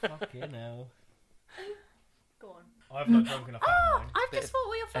 Oh, fucking hell. Go on. I've not drunk enough Oh, out of mine. I've Bit just thought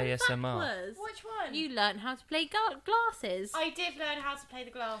what your fun fact ASMR. was. Which one? You learnt how to play glasses. I did learn how to play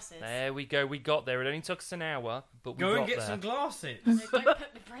the glasses. There we go. We got there. It only took us an hour, but we Go got and get there. some glasses. No, don't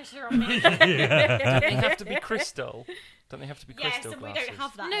put the pressure on me. Don't they have to be crystal? Don't they have to be Yes, crystal and we glasses? don't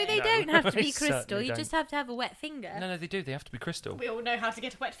have that. No, here. they No, don't have to they be crystal. certainly You don't. just have to have a wet finger. No, they do. They have to be crystal. We all know how to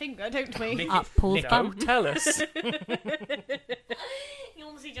get a wet finger, don't we? Lick Up it, Paul's lick it. No, bum. tell us. You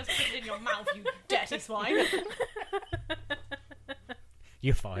obviously just put it in your mouth, you dirty swine.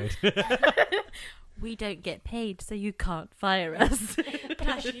 You're fired. We don't get paid, so you can't fire us. But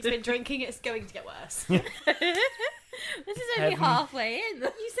actually, he's been drinking, it's going to get worse. This is only Heaven. halfway in.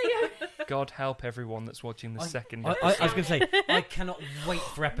 You say God help everyone that's watching the second. I was going to say, I cannot wait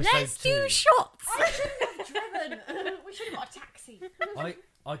for episode Let's 2. do shots. I shouldn't have driven. We should have got a taxi.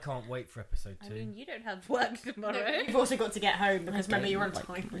 I can't wait for episode 2. I mean, you don't have work tomorrow. You've also got to get home because remember you're on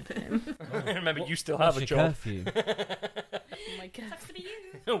time limit. Remember, you still What's have a your job. curfew? Oh my god. That's for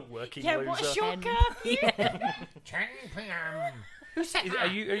you. Working Yeah, loser. what's your 10 curfew? 10 p.m. Who said Are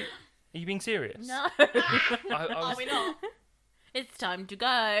that? you being serious? No. I Are was, we not? It's time to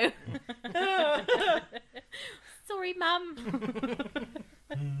go. Sorry, Mum.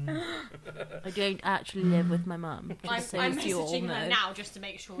 I don't actually live with my mum. I'm Just so as you all messaging know. her now just to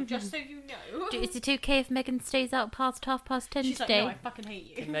make sure, just so you know. Is it okay if Megan stays out past 10:30 She's like, today? no, I fucking hate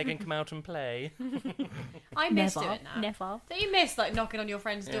you. Can Megan come out and play? I miss Never. doing that. Never. Don't you miss like knocking on your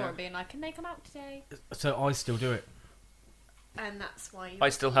friend's door Yeah. and being like, can they come out today? So I still do it. And that's why you I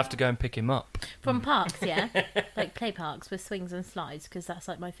still have to go and pick him up. From parks, yeah? Like play parks with swings and slides, because that's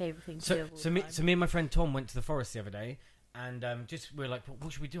like my favourite thing to do. So, of all so me, time. so me and my friend Tom went to the forest the other day, and just we were like,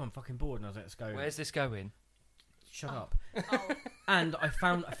 what should we do? I'm fucking bored. And I was like, let's go. Where's this going? Shut up. Oh, And I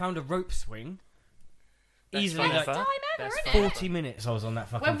found a rope swing. That's Easily fine. like time ever, That's isn't fine. it? 40 minutes. I was on that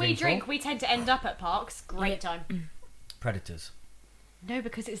fucking When we thing for. drink, we tend to end up at parks. Great time. Predators. No,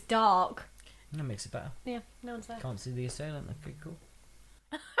 because it's dark. That makes it better. Yeah, no one's there. Can't see the assailant. Okay, cool.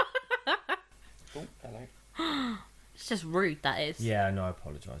 Oh, hello. It's just rude, that is. Yeah, no, I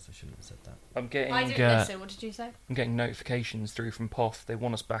apologise. I shouldn't have said that. I'm getting I didn't listen. What did you say? I'm getting notifications through from POF. They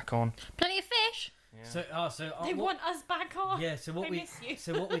want us back on. Plenty of fish. Yeah. They want us back on. Yeah, so what I we miss you.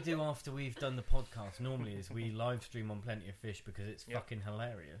 so what we do after we've done the podcast normally is we live stream on Plenty of Fish because it's Yep. fucking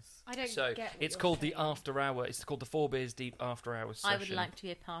hilarious. I don't So get. What it's you're called the saying. after hour. It's called the 4 Beers Deep after hours session. I would like to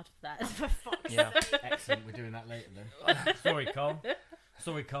be a part of that. For fuck's Yeah, Excellent, we're doing that later then. Sorry, Carl.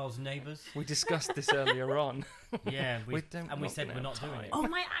 Sorry, Carl's neighbours. we discussed this earlier on. Yeah, We don't- and we not said gonna we're not have doing time. it. Oh,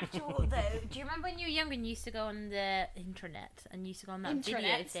 my actual, though. Do you remember when you were younger and you used to go on the intranet and you used to go on that video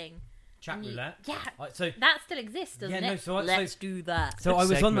Intranet? thing? Chat And you- roulette. Yeah. So That still exists, doesn't Yeah, no, it? so I- Let's do that. I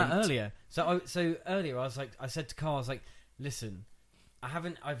was on that Segment. earlier. So earlier I was like, I said to Carl, I was like, listen,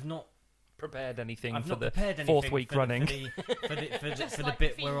 I've not Prepared anything I've for not the prepared anything fourth week for the- running. for the Just for the like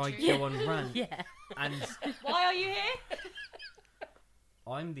bit the where I theme go on rant. Yeah. And Why are you here?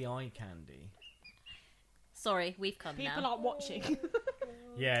 I'm the eye candy. Sorry, we've come People now. aren't watching.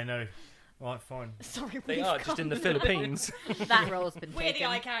 Yeah, no. Right, fine. Sorry, They we've are just in the gone. Philippines. That role's been We're the taken.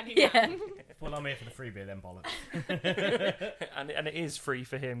 eye candy. Yeah. man. Well, I'm here for the free beer then, bollocks. and it is free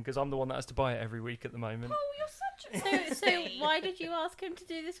for him because I'm the one that has to buy it every week at the moment. Oh, you're such a So why did you ask him to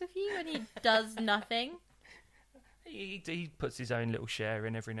do this with you when he does nothing? He puts his own little share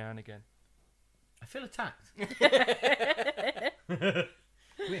in every now and again. I feel attacked.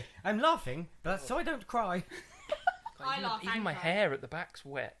 I'm laughing, but so I don't cry. I laugh Even and my cry. hair at the back's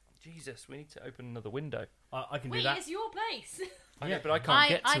wet. Jesus, we need to open another window. I can do Wait, that. it's your place. I Yeah. know, but I can't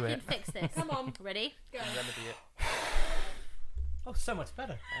get I to can it. fix this. Come on. Ready? Go. Remedy it. Oh, so much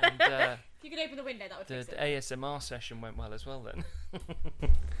better. And If you could open the window, that would the fix it. ASMR session went well as well then.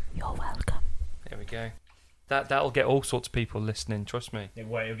 You're welcome. There we go. That'll get all sorts of people listening, trust me. Yeah,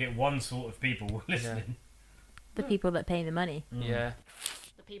 wait, you'll get one sort of people listening. The people that pay the money. Yeah.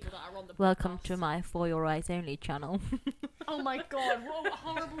 The people that are on the Welcome podcast. to my For Your Eyes Only channel. Oh my god, what a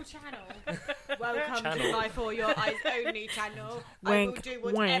horrible channel. Welcome Channel. to my For Your Eyes Only channel. I will Wink, do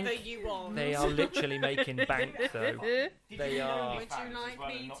whatever wink. you want. They are literally making bank though. They are. Would you like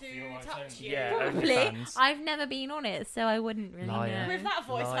me to touch you? Yeah, Probably. OnlyFans. I've never been on it, so I wouldn't really Liar. With know. that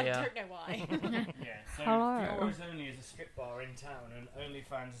voice, Liar. I don't know why. Yeah, so Hello. For Yours Only is a strip bar in town, and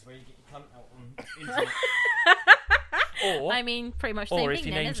OnlyFans is where you get your cunt out on internet. Or, I mean, pretty much the same or if thing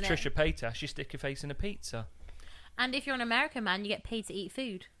your then, name's isn't it? Trisha Paytas, you stick your face in a pizza. And if you're an American man, you get paid to eat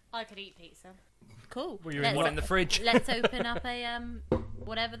food. I could eat pizza. Cool. Well, you're in one in the fridge. Let's open up a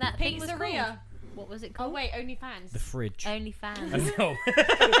whatever that thing was called. Pizzeria. What was it Oh called? wait, OnlyFans. The fridge. OnlyFans. No.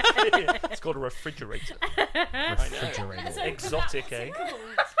 It's called a refrigerator. I know. Exotic, eh?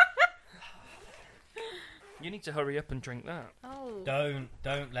 You need to hurry up and drink that. Oh.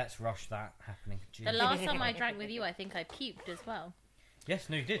 Don't let's rush that happening. The Jeez. last time I drank with you, I think I puked as well. Yes,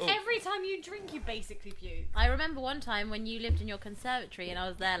 no, you did. Every time you drink, you basically puke. I remember one time when you lived in your conservatory and I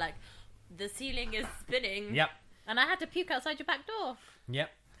was there like, the ceiling is spinning. Yep, And I had to puke outside your back door.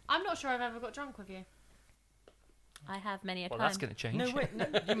 yep. I'm not sure I've ever got drunk with you. I have many a Well, time. that's going to change. No, wait, no.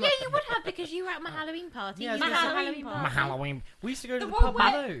 Yeah, you would have because you were at my Halloween party. Yeah, You my were at the Halloween My party. Halloween. We used to go to The the, one pub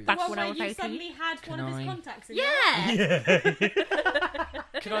where- with those. Back One when I where was you 18. suddenly had one of Can his I- contacts in Yeah.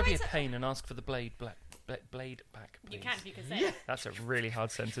 Could I be a pain and ask for the blade back, please? You can if you can say it. That's a really hard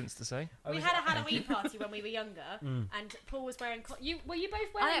sentence to say. I We was- had a Halloween party when we were younger, and Paul was wearing. Were you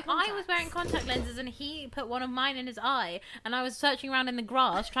both wearing? I was wearing contact lenses and he put one of mine in his eye and I was searching around in the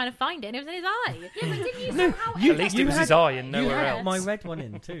grass trying to find it and it was in his eye. Yeah, but didn't you No, somehow? you- At least you it was his had- eye and You nowhere had else. my red one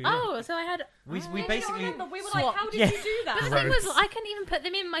in too. Oh, so I had... We Did you basically. remember? We were Swap. like, how did Yeah. you do that? But the thing was, Gross. I couldn't even put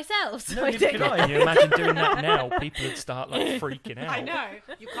them in myself. So No, I neither don't could know. I. Can you imagine doing that now? People would start like freaking out. I know.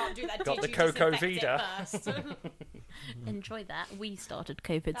 You can't do that. Got Did the you Coco disinfect it Vida. first? Enjoy that. We started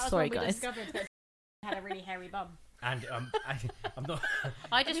COVID. That was Sorry, when we guys. discovered that had a really hairy bum. And I'm not.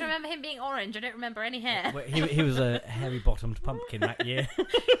 I just remember him being orange. I don't remember any hair. Well, he was a hairy-bottomed pumpkin that year.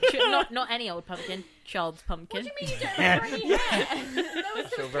 not any old pumpkin. Child's What pumpkin. do you mean you don't remember any hair? There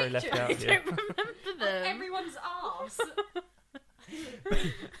was Feel some very left pictures out I here. don't remember of them. everyone's arse.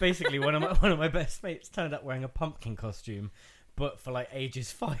 Basically, one of my best mates turned up wearing a pumpkin costume, but for like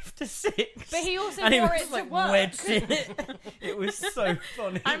ages 5 to 6. But he also and he wore was it to like work. wedged in it. It was so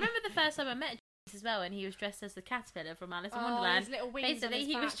funny. I remember the first time I met James as well, and he was dressed as the caterpillar from Alice in Oh, Wonderland. his little wings on Basically, his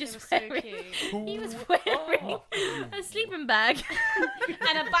he was back, just they were wearing- so cute. He was wearing a sleeping bag.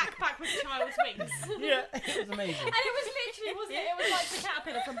 And a backpack with child's wings. Yeah, it was amazing. And it was literally, wasn't it? It was like the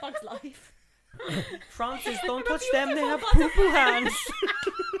caterpillar from Bug's Life. Francis, don't You're touch them. They have beautiful poo-poo hands.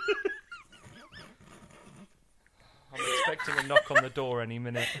 I'm expecting a knock on the door any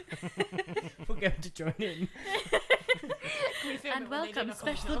minute. We'll get him to join in. We film And it when they do welcome knock on the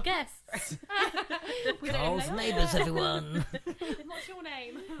special door. guests. We don't Carl's know. neighbours, everyone. What's your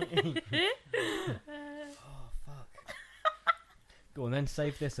name? Oh fuck. Go on then,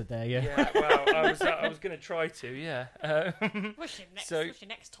 save this a day. Yeah. Yeah, well, I was going to try to, yeah. What's your next, So- what's your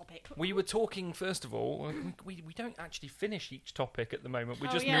next topic? We were talking, first of all, we don't actually finish each topic at the moment. We're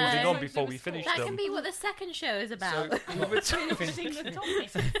Oh, just yeah, moving so on it before was we full. finish That them. can be what the second show is So about. we were Finishing the topic.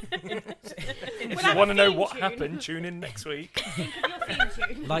 if We'll you have want to a know theme what tune. happened, tune in next week. Think of your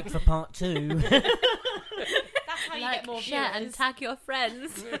theme tune. Like for part 2. That's how you Like, get more share, viewers. and tag your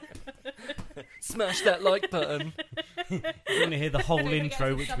friends. Smash that like button. You're going to hear the whole Don't forget intro,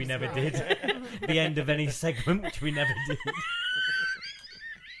 to which we never subscribe. did. The end of any segment, which we never did.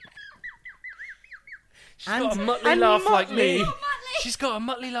 She's got a mutley laugh like me. Mutley. She's got a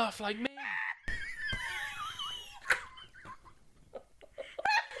mutley laugh like me.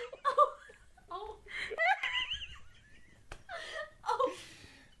 Oh. Oh.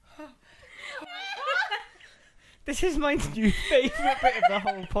 This is my new favourite bit of the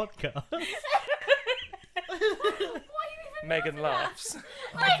whole podcast. Megan laughs.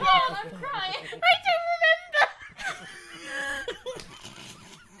 I am. I'm crying. I don't remember.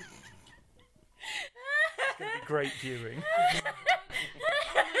 It's going to be great viewing.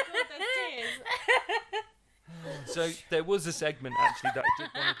 So there was a segment actually that I did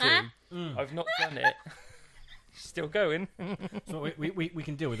want to do. I've not done it. Still going. So we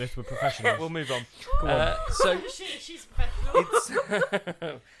can deal with this. We're professionals. We'll move on. Go on. So She's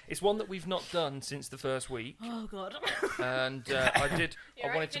professional. it's one that we've not done since the first week, Oh God. and I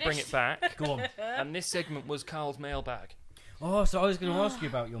wanted to bring it back. Go on. And this segment was Carl's mailbag. Oh, so I was going to ask you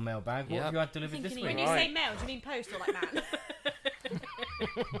about your mailbag. What Yep. have you had delivered this Thinking week? When you Right. say mail, do you mean post or like man?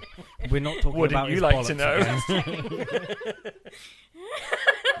 We're not talking Wouldn't about you his like to bollocks know? again.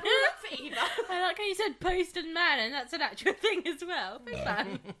 For either. I like how you said post and man, and that's an actual thing as well. Post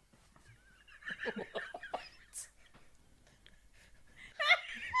man.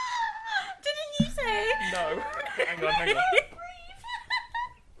 Didn't you say? No. Hang on.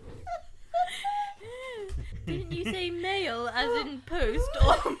 Didn't you say male as in post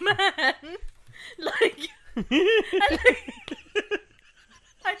or man? Like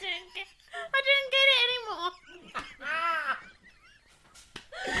I didn't get it anymore.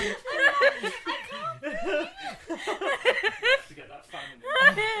 To get that fan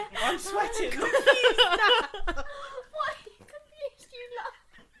in there. I'm sweating. Why confused you laugh?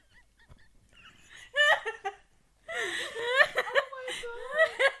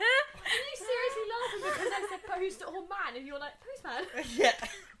 Are you seriously laughing because I said post or man and you're like, postman? Yeah.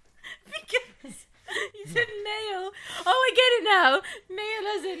 Because you said male. Oh, I get it now. Male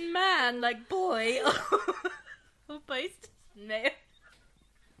as in man, like boy. Or post. Male.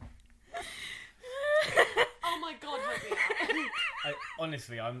 Oh my god, Hobie.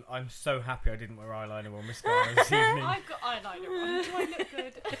 Honestly, I'm so happy I didn't wear eyeliner or mascara this evening. I've got eyeliner on. Do I look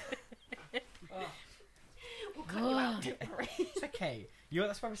good? We'll cut you out, don't worry. It's okay.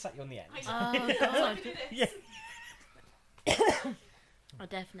 That's why we sat you on the end. Oh God. Yeah. I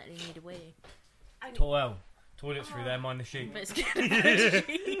definitely need a wee. Toilets through there, mind the sheet. But it's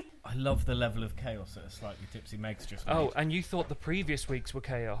good. I love the level of chaos that a slightly tipsy Meg's just made. Oh, and you thought the previous weeks were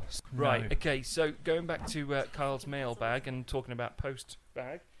chaos. No. Right, okay, so going back to Carl's mailbag and talking about post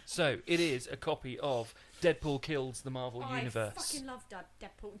bag. So, it is a copy of Deadpool Kills the Marvel Universe. I fucking love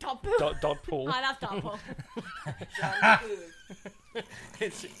Deadpool. Deadpool. Dodpool. I love Deadpool.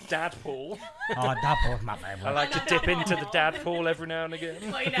 It's Dadpool. Oh, that was my favourite. I like to love dip Dadpool. into the Dadpool every now and again.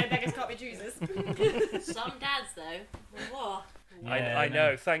 Well, you know, beggars can't be choosers. Some dads though. What? I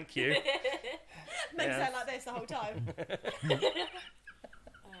know, thank you. Men Yeah. sound like this the whole time.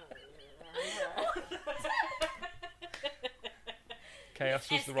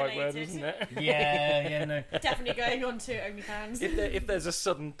 Chaos was the right word, wasn't it? Yeah, no. Definitely going on to OnlyFans. If there's a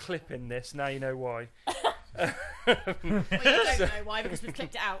sudden clip in this, now you know why. Well, you don't know why because we've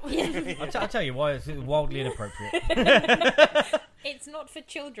clipped it out. I'll tell you why it's wildly inappropriate. It's not for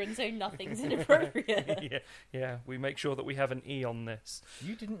children, so nothing's inappropriate. yeah, we make sure that we have an E on this.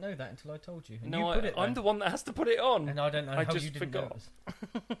 You didn't know that until I told you. And No, you put it I'm there. the one that has to put it on. And I don't know I how just you didn't forgot. notice.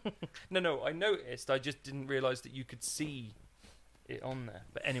 No, I noticed. I just didn't realise that you could see it on there.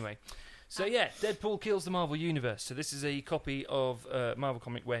 But anyway, so yeah, Deadpool Kills the Marvel Universe. So this is a copy of Marvel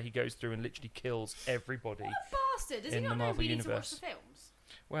comic where he goes through and literally kills everybody. Bastard, does he In the not know Marvel we need to watch universe. the films?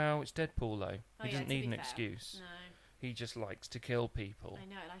 Well, it's Deadpool though. Oh, He yeah, doesn't to need be an fair. excuse. No. He just likes to kill people. I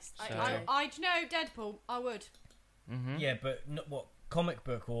know, and So- I do you know Deadpool, I would. Mm-hmm. Yeah, but not what comic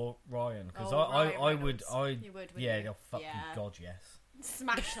book or Ryan? Because Oh, I Ryan would, Reynolds. You would, wouldn't yeah, you? oh, fuck Yeah. you, God, yes.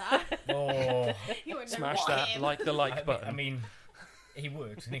 Smash that. Oh, You wouldn't know Smash what that him. like the like button. I mean, he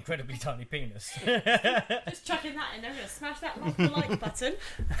would an incredibly tiny penis. Just chucking that in there, I'm gonna smash that like the like button.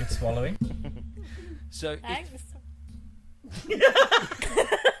 Good swallowing. So if, Thanks.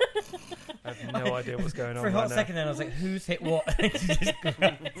 I have no idea what's going on For a hot right now. second, then I was like, "Who's hit what?"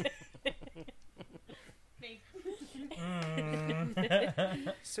 Me.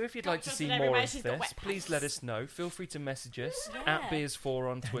 So if you'd like to Not see trusted more everybody, of she's got this, wet please pants. let us know. Feel free to message us Yeah. at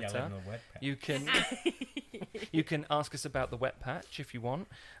Beers4 on Twitter. You can ask us about the wet patch if you want.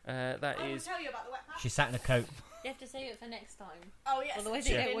 That I will is tell you about the wet patch. She sat in a coat. You have to save it for next time. Oh yes. Otherwise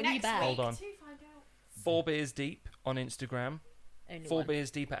tune they in don't want you next back. week Hold on. to find out. 4 Beers Deep on Instagram. Only 4 one.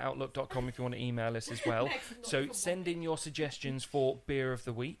 Beers Deep at outlook.com if you want to email us as well. Next, So not send in your suggestions for beer of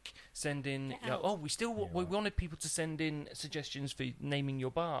the week. Send in. Get out. Oh, we wanted people to send in suggestions for naming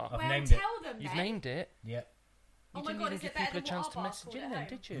your bar. I've Well, named tell it. them You've then. named it. Yeah. Oh You my didn't God, even is give it better people a than chance what to our bar's message called in at then, home?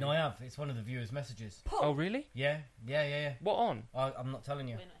 did you? No, I have. It's one of the viewers' messages. Oh, really? Yeah. What on? I'm not telling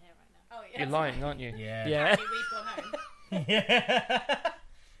you. We're not here right now. Oh, yeah. You're lying, aren't you? Yeah. Yeah. Apparently we've gone home.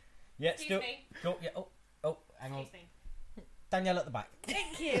 Yeah, Excuse still. me. Go, yeah. Oh, hang on. Excuse me. Danielle at the back.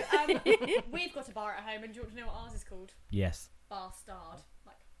 Thank you. We've got a bar at home, and do you want to know what ours is called? Yes. Bastard.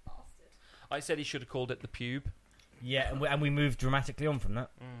 Like, bastard. I said he should have called it the pube. Yeah, and we moved dramatically on from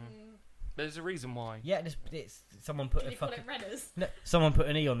that. There's a reason why. Yeah, it's someone put Can a you call fucking it Renners? no, someone put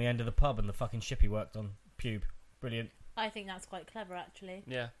an E on the end of the pub, and the fucking ship he worked on. Pube. Brilliant. I think that's quite clever, actually.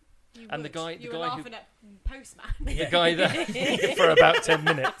 Yeah. You And the would. guy- You the were guy who- laughing at Postman. The guy that for about 10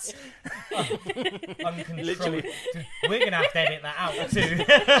 minutes. Uncontrolled. We're gonna have to edit that out too.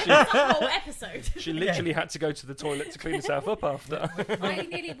 The whole episode. She literally had to go to the toilet to clean herself up after. I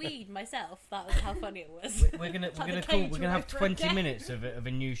nearly weed myself. That was how funny it was. We're gonna the cage have over 20 again. minutes of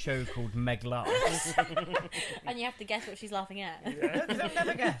a new show called Meg Laughs. And you have to guess what she's laughing at. I'll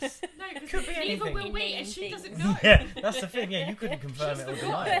never guess. No, because Could be neither anything. will we, and she Anything. doesn't know. Yeah, that's the thing. Yeah, you couldn't confirm it or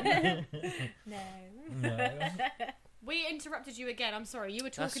deny it. No. No. We interrupted you again. I'm sorry. You were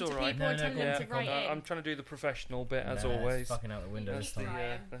That's talking to all right. people and No, telling go them on, to go on. write in. I'm trying to do the professional bit as Nah, always. It's fucking out the window That's this time.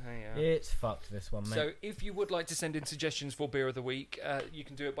 Right. It's fucked, this one, mate. So, if you would like to send in suggestions for Beer of the Week, you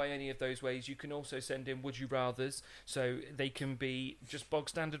can do it by any of those ways. You can also send in Would You Rathers. So, they can be just bog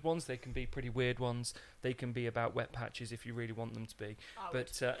standard ones, they can be pretty weird ones, they can be about wet patches if you really want them to be. I would.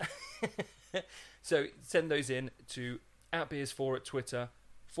 But so, send those in to @Beers4 at Twitter,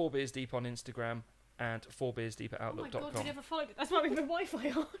 4BeersDeep on Instagram, and 4BeersDeep at Oh my god, we outlook.com. never followed it. That's why we've been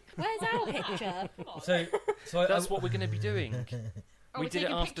Wi-Fi on. Where's our picture? So That's what we're going to be doing. Oh, We we're did it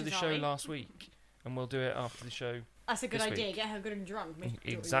taking after the pictures, show are we? last week, and we'll do it after the show. That's a good this idea. week. Get her good and drunk. Make her do what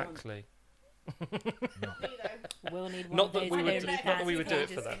we want. Exactly. We'll need one Not of that those we would, OnlyFans not that we would do it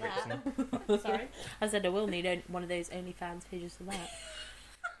pages for that reason. Sorry. I said I will need one of those OnlyFans pages for that.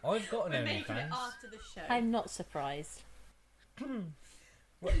 I've got an We're making it OnlyFans. after the show. I'm not surprised.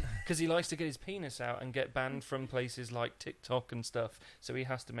 Because he likes to get his penis out and get banned from places like TikTok and stuff, so he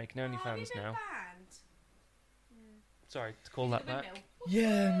has to make an OnlyFans now. Sorry to call that back.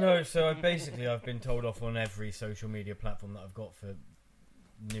 Yeah, no. So I've been told off on every social media platform that I've got for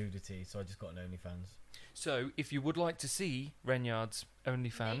nudity. So I just got an OnlyFans. So, if you would like to see Renyard's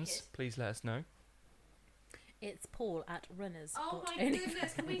OnlyFans, Naked. please let us know. It's Paul at Runners. Oh my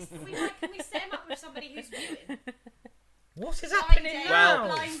goodness! Can we set him up with somebody who's viewing? What is Blind happening date. now?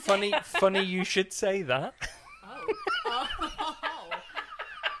 Well, Blind funny you should say that. Oh.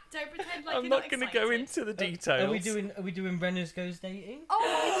 Don't pretend like I'm you're not going to go excited. into the details. Are we doing Renner's Goes Dating?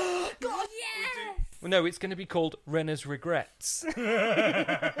 Oh God! Yes! Well, no, it's going to be called Renner's Regrets.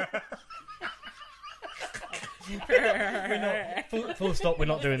 Full stop. We're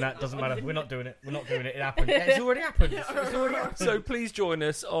not doing that. Doesn't matter. We're not doing it. We're not doing it. It happened. Yeah, it's already happened. It's already happened. So please join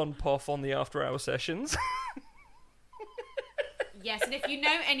us on POF on the After Hour sessions. Yes, and if you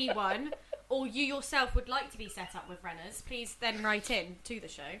know anyone or you yourself would like to be set up with Renners, please then write in to the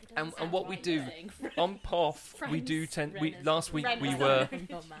show. And what we do on POF, we do tend. Last week we Renners. were.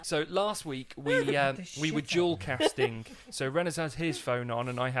 Not Matt. So last week we were dual casting. So Renner's had his phone on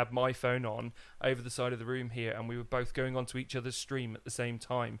and I had my phone on over the side of the room here, and we were both going onto each other's stream at the same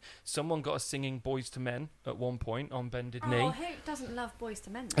time. Someone got us singing "Boys to Men" at one point on Bended Knee. Oh, who doesn't love Boys to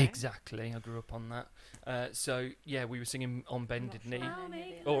Men? Though? Exactly, I grew up on that. So yeah, we were singing on Bended Knee,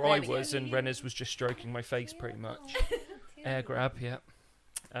 or There I we go. was, and Renner's was just stroking my face pretty much. Air grab, yeah.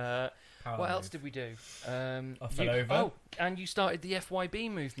 What else did we do? I fell over. Oh, and you started the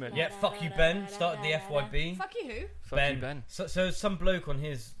FYB movement. Yeah, fuck you, Ben. Started the FYB. Fuck you, who? Fuck you, Ben. So some bloke on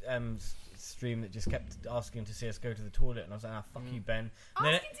his stream that just kept asking to see us go to the toilet, and I was like, fuck you, Ben. And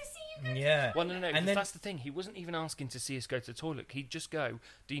then Asking to see you. yeah. Well, no, And because then- that's the thing. He wasn't even asking to see us go to the toilet. He'd just go,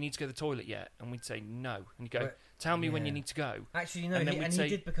 "Do you need to go to the toilet yet?" And we'd say no. And he'd go, But- "Tell me when yeah. you need to go." Actually, no, And then he we'd say-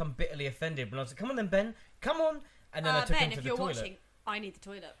 did become bitterly offended, but I was like, come on then, Ben, come on. And then I took Ben, him to if the you're toilet. watching, I need the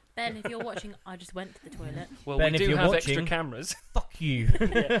toilet. Ben, if you're watching, I just went to the toilet. Well, Ben, we if do you're have watching- extra cameras. Fuck you.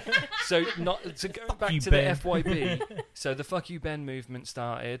 So going back you, to Ben. the FYB, so the Fuck You Ben movement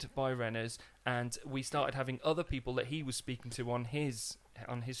started by Renners, and we started having other people that he was speaking to on his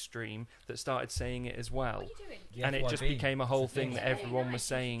stream that started saying it as well. What are you doing? The And it just FYB. became a whole It's a thing thing. that Yeah, everyone you're was right,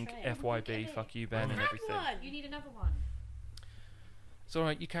 saying it's a train. FYB, Fuck You Ben, and Have everything. one. You need another one. It's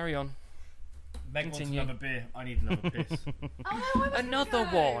alright, you carry on. Meg wants Continue. another beer. I need another piss. Oh no, I was Another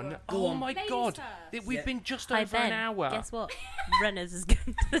gonna go. one. Go Oh on. my Ladies god. first. We've Yeah. been just Hi, over Ben. an hour. Guess what? Renner's is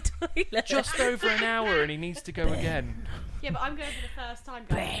going to the toilet. Just over an hour and he needs to go again. Yeah, but I'm going for the first time.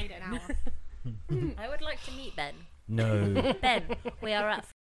 Guys, I made it an hour. I would like to meet Ben. No. Ben, we are at.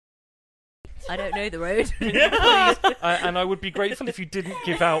 I don't know the road. And I would be grateful if you didn't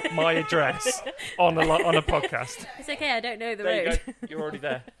give out my address on a podcast. It's okay, I don't know the There you road. go. You're already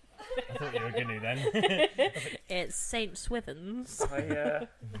there. I thought you were going to then. It's St. Swithin's. I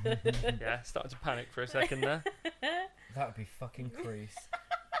started to panic for a second there. That would be fucking crease.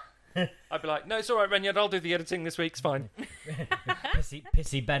 I'd be like, no, it's all right, Renyard, I'll do the editing this week, it's fine.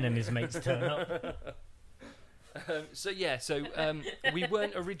 Pissy Ben and his mates turn up. So we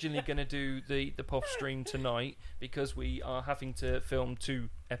weren't originally going to do the POF stream tonight because we are having to film 2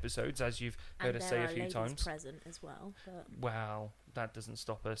 episodes, as you've heard us say a few times. Present as well, but Wow, that doesn't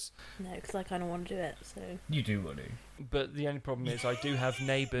stop us. no, because I kind of want to do it. So You do what do. But the only problem is I do have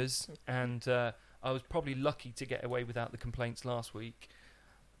neighbours, and I was probably lucky to get away without the complaints last week.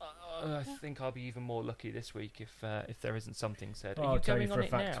 I think I'll be even more lucky this week if there isn't something said. Are I'll you tell going you on for a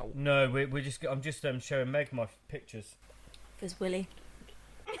it fact. now? No, we're just. I'm just showing Meg my pictures. there's Willie.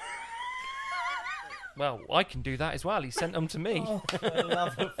 Well, I can do that as well. He sent them to me. Oh, for the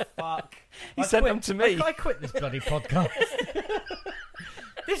love of fuck! He sent them to me. I quit this bloody podcast.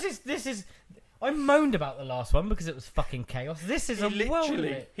 This is. I moaned about the last one because it was fucking chaos. This is He a world of literally,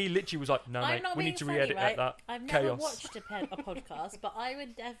 it. he literally was like, "No, I'm mate, not we being need to funny, re-edit right? that. I've never Chaos." watched a podcast, but I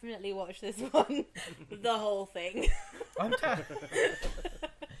would definitely watch this one, the whole thing. I'm down.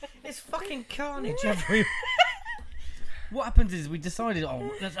 It's fucking carnage everywhere. What happens is we decided,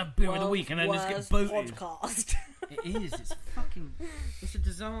 let's have beer of the week, and then just get Worst booted. podcast. It is. It's fucking. It's a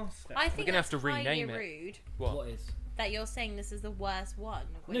disaster. I think gonna have that's to rename highly it. rude What? is? that you're saying this is the worst one.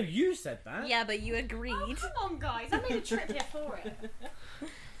 No, you said that. Yeah, but you agreed. Oh, come on, guys. I made a trip here for it.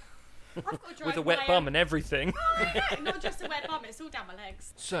 I've got to drive With a wet my, bum and everything. Oh, yeah, not just a wet bum. It's all down my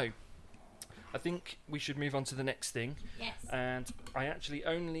legs. So, I think we should move on to the next thing. Yes. And I actually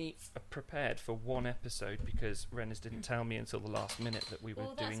only prepared for 1 episode because Rennes didn't tell me until the last minute that we were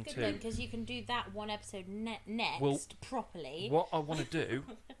Well, that's doing good 2. then, because you can do that one episode next Well, properly. What I want to do,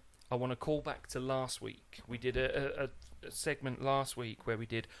 I want to call back to last week. We did a segment last week where we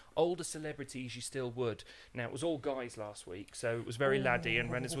did older celebrities you still would. Now, it was all guys last week, so it was very laddie, and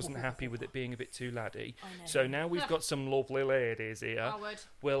Rennes wasn't happy with it being a bit too laddie. I know. So now we've got some lovely ladies here. I would.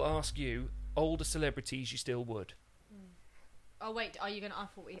 We'll ask you older celebrities you still would. Oh, wait. Are you going to... I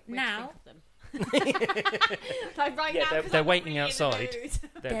thought we'd Now? think of them. Like right Yeah, now, they're 'cause I'm waiting really in the outside. mood.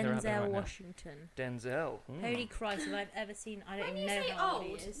 They're out there Denzel right now. Washington. Denzel. Holy Christ, if I've ever seen... I don't When even you know say how old he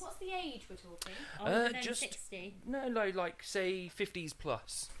old, is. what's the age we're talking? Older than just- 60. No, like say 50s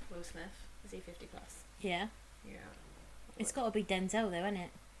plus. Will Smith. Is he 50 plus? Yeah. Yeah. It's got to be Denzel, though, isn't it?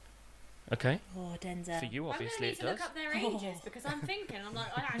 Okay. Oh, Denzel. For you, I'm obviously, going it to need to does. look up their ages because I'm thinking. I'm like,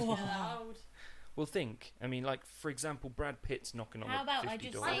 I don't actually know that old. Well, think. I mean, like for example, Brad Pitt's knocking on How the about 50 I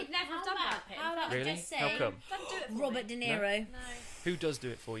just door. I say... would never have how done about- Brad Pitt. How about Really? I just say... How come? Don't do it for Robert me. De Niro. No. Who does do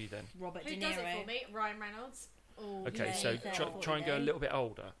it for you then? Robert Who De does it Niro. for me? Ryan Reynolds. Oh, Okay, Yeah, so he's there try and go a for little bit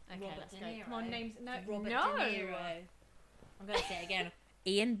older. Okay, Robert let's De go. Niro. Come on, names. No. Robert no. De Niro. I'm going to say it again.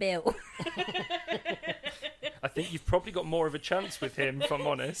 Ian Bill. I think you've probably got more of a chance with him, if I'm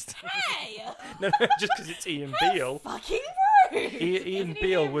honest. Hey! No, just because it's Ian Beale. Fucking rude! Ian Isn't he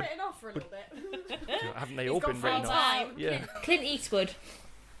Beale being would. written off for a little bit? Haven't they He's all got been written free off? time. Yeah. Clint Eastwood.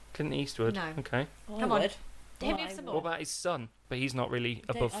 Clint Eastwood. No. Okay. Come on. would. Give Well, me some What more. about his son? But he's not really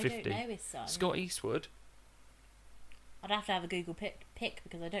above 50. I don't know his son. Scott Eastwood. I'd have to have a Google pick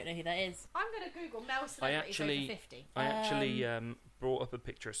because I don't know who that is. I'm going to Google male celebrities actually- over 50. I actually brought up a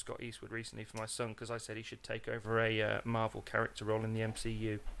picture of Scott Eastwood recently for my son because I said he should take over a Marvel character role in the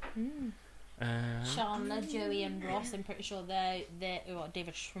MCU. Chandler, Joey, and Ross. I'm pretty sure they're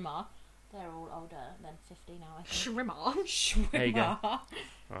David Schwimmer. They're all older than 50 now. I think. Schwimmer. There you go.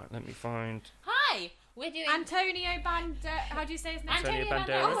 Right, let me find. Hi, we're doing Antonio How do you say his name? Antonio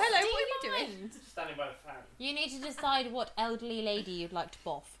Banderas. Oh, hello. Do What you are you doing? mind? Standing by a fan. You need to decide what elderly lady you'd like to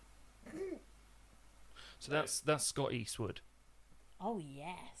boff. So that's Scott Eastwood. Oh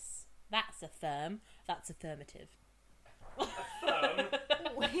yes, that's affirmative. I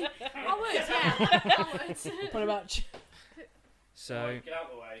would, yeah. I would. What about So Get out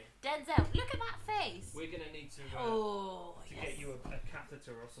of the way. Denzel? Look at that face. we're gonna need to Oh, get you a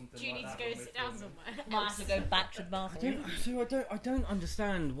catheter or something. Do you need to go sit down somewhere? Might have to go back to the bathroom. I don't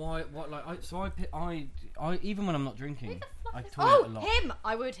understand why. I even when I'm not drinking, I toilet Oh, a lot. him!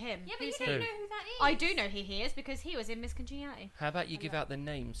 I would him. Yeah, but you Who's don't he? know who that is. I do know who he is because he was in Miss Congeniality. How about you give out the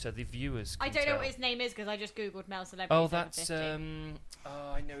name so the viewers can I don't know tell? what his name is because I just googled male celebrities. Oh, over that's 50. Oh,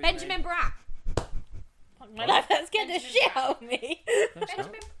 I know. His Benjamin name. Bratt. Fuck my life, that scared the Benjamin shit Bratt. out of me. No, it's not.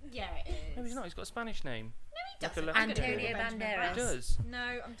 Benjamin. Yeah, it is. No, he's not. He's got a Spanish name. No, he doesn't. Like a I'm gonna Antonio Google Benjamin Banderas. He Bratt. does. No,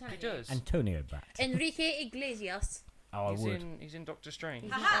 I'm telling He you. does. Antonio Bratt. Enrique Iglesias. Oh, I he's would. He's in Doctor Strange.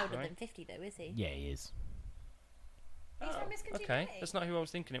 He's Aha. not older Right. than 50 though, is he? Yeah, he is. He's from Miss Okay, Congeniality. that's not who I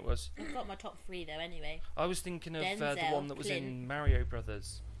was thinking it was. I've got my top 3 though anyway. I was thinking of the Denzel, one that was in Clint. Mario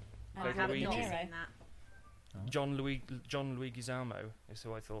Brothers. I Played have Luigi. not Nero. seen that. John Luigi Zamo is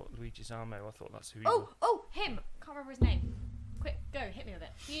who I thought. Luigi Zamo. I thought that's who he Oh, was. oh, him. Can't remember his name. Quick, go, hit me with it.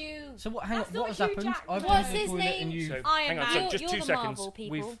 You. So what? Hang on. That's not What has Hugh happened? Jackman. I've What's been to the his toilet name? and you. So, Iron hang on, Man. so You're, just you're 2 the seconds. Marvel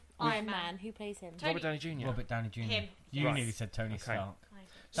people. We've Iron Man. Man. Who plays him? Tony- Robert Downey Jr. Robert Downey Jr. Him. You Right. nearly said Tony Okay. Stark.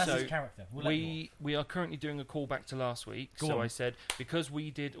 That's So his character. We'll let you We are currently doing a callback to last week. Go So on. I said, because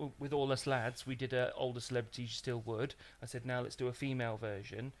we did with All Us Lads, we did older celebrities you still would. I said, now let's do a female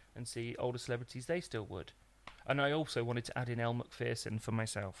version and see older celebrities they still would. And I also wanted to add in Elle Macpherson for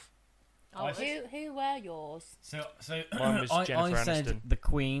myself. Oh, who were yours? So Mine was I Jennifer said Aniston. the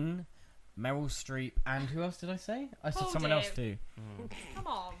Queen, Meryl Streep, and who else did I say? I said Oh, someone dear. else too. Come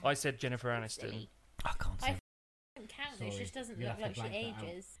on. I said Jennifer Aniston. Silly. I can't I say. Don't count. Sorry. It just doesn't You'll look have to like she blank that out.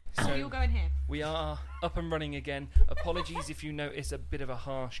 ages. Oh, you're going here. We are up and running again. Apologies if you notice a bit of a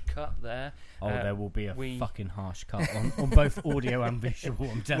harsh cut there. Oh, there will be a we- fucking harsh cut on both audio and visual.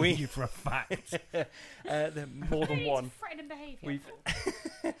 I'm telling We- you for a fact. There more than one. Threatening behaviour.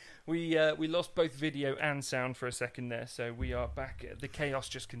 We lost both video and sound for a second there, so we are back. The chaos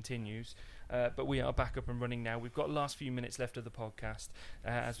just continues, but we are back up and running now. We've got the last few minutes left of the podcast.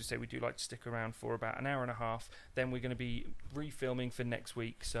 As we say, we do like to stick around for about an hour and a half. Then we're going to be refilming for next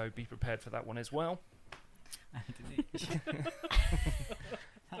week, so be prepared for that one as well.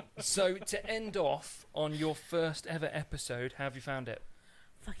 So to end off on your first ever episode, how have you found it?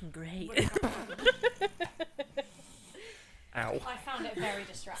 Fucking great. Ow. I found it very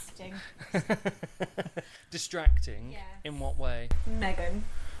distracting. Distracting? Yeah. In what way? Megan.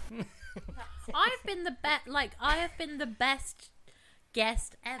 I've been the best. Like I have been the best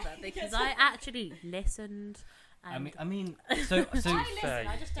guest ever because I actually listened. And I mean, so I listen, fair,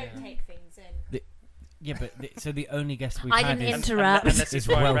 I just don't yeah. take things in. yeah, but so the only guest we've I had didn't is, interrupt. Unless it's is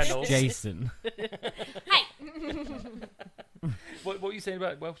Ryan Welsh Reynolds. Jason. Hey! What were you saying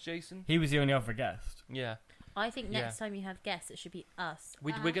about Welsh Jason? He was the only other guest. Yeah. I think Yeah. next time you have guests, it should be us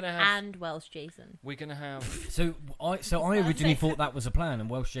We're gonna have. and Welsh Jason. We're gonna have. So I originally thought that was a plan, and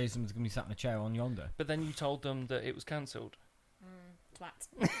Welsh Jason was going to be sat in a chair on yonder. But then you told them that it was cancelled.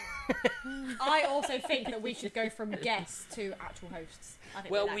 Twat. I also think that we should go from guests to actual hosts. I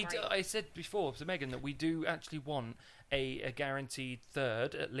think Well, we're that great. I said before to Megan that we do actually want a guaranteed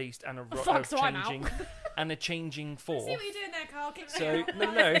third at least, and a fuck, so I'm out. changing and a changing See what fourth. you're doing there, Carl. Kick So me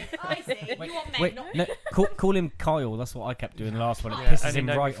out. no. I see. You want Meg, Wait, not no, call him Kyle. That's what I kept doing the last one. It Yeah, pisses only him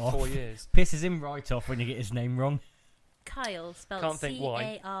known right for off. 4 years. Pisses him right off when you get his name wrong. Kyle spelled Can't think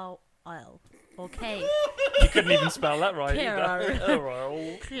why. C-A-R-L or K. You couldn't even spell that right. Carol. either.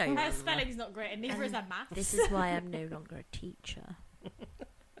 Oh, Her Close. spelling's not great, and neither is her maths. This is why I'm no longer a teacher.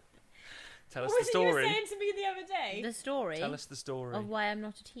 Tell us What the was it you were story. saying to me the other day? The story Tell us the story. of why I'm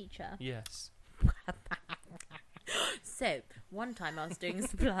not a teacher. Yes. So, one time I was doing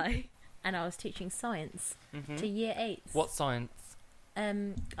supply and I was teaching science Mhm. to year 8s. What science?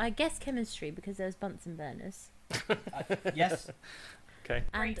 I guess chemistry because there was Bunsen burners. Yes. Okay.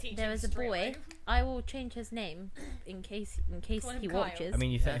 And Great teaching there was a straight boy. away. I will change his name in case Call him he Kyle. watches. I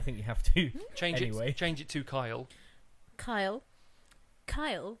mean, I think you have to. Change Anyway. it. Change it to Kyle. Kyle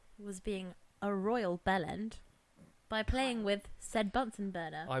was being a royal bellend by playing with said Bunsen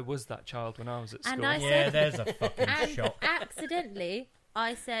burner. I was that child when I was at And school. I Yeah, said- there's a fucking And shock. accidentally,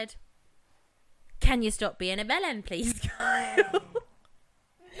 I said, "Can you stop being a bellend, please, Kyle?"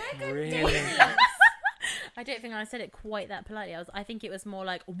 Really? I don't think I said it quite that politely. I think it was more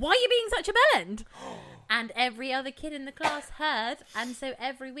like, "Why are you being such a bellend?" And every other kid in the class heard, and so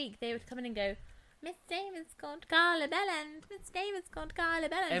every week they would come in and go, "Miss Davis called Carla Bellend. Miss Davis called Carla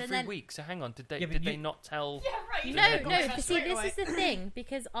Bellend." and Every then, week. So hang on. Did they? Yeah, but did they you- not tell? Yeah, right. You No, didn't no. comment But see, straight this away. is the thing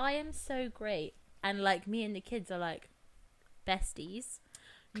because I am so great, and like me and the kids are like besties.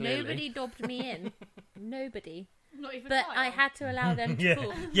 Clearly. Nobody dobbed me in. Nobody. Not even But Kyle. I had to allow them to Yeah,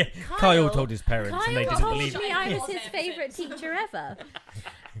 call. yeah. Kyle- Kyle told his parents, and they Kyle didn't told believe me it. I was Wasn't his it? favourite teacher ever.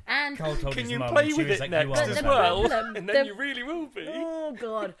 And Kyle told Can his you mum, play and she with was it like, next "You are But as the the well? problem- And then the- you really will be. oh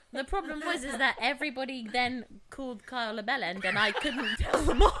god, the problem was is that everybody then called Kyle a bellend, and I couldn't tell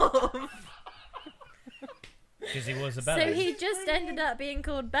them off. because he was a So bellend." he just ended up being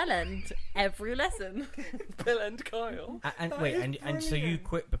called Bellend every lesson. Bill and Kyle. And wait, and so you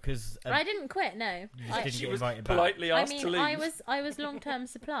quit because I didn't quit. No, you just I, didn't She get was invited back. politely I asked to mean, leave. I was long term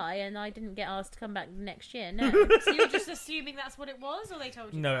supply, and I didn't get asked to come back next year. No. So you were just assuming that's what it was, or they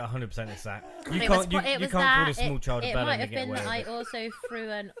told you? No, 100% it's that. You It was can't. pro- You it was can't that. call a small child a It bellend might and have get been away that with I it. also threw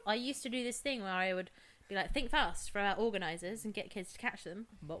an. I used to do this thing where I would be like, think fast for our organisers and get kids to catch them,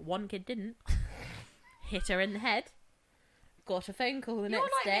 but one kid didn't. Hit her in the head, got a phone call the You're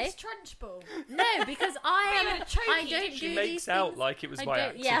next like day. Miss Trunchbull. No, because I You're am. choking, I don't didn't do She these makes out things. like it was I by don't-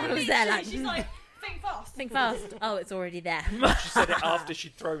 accident. yeah, I was there like. She's like, think fast. Think fast. Oh, it's already there. She said it after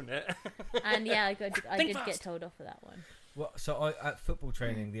she'd thrown it. And yeah, I Think did get fast. told off for that one. Well, so at football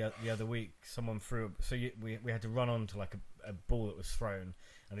training the other week, someone threw. We had to run onto like a ball that was thrown,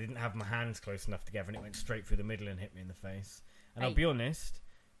 and I didn't have my hands close enough together, and it went straight through the middle and hit me in the face. And I'll Hey. be honest,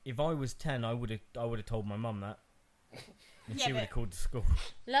 if I was 10, I would have told my mum that, and Yeah, she would have but- called the school.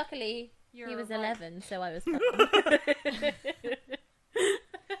 Luckily, You're he was right. 11, so I was fine.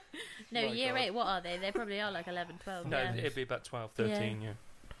 No, My year God. 8, what are they? They probably are like 11, 12. No, yeah. it'd be about 12, 13, yeah.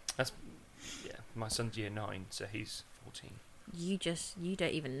 That's, yeah, my son's year 9, so he's 14. You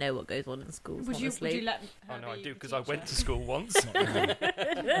don't even know what goes on in schools, Would honestly. you let her Oh, no, I be do, the because I went to teacher? school once. Not now. Not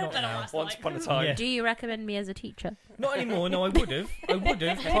Don't know now. what Once like. upon a time. Yeah. Do you recommend me as a teacher? Not anymore. No, I would have.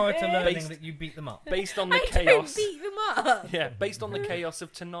 Prior to learning Based- that you beat them up. Based on the I chaos. don't beat them up. Yeah, based on the chaos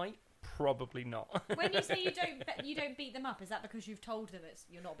of tonight, probably not. When you say you don't beat them up, is that because you've told them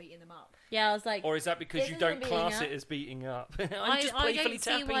you're not beating them up? Yeah, I was like, Or is that because This you isn't don't beating class up. it as beating up? I'm just I playfully don't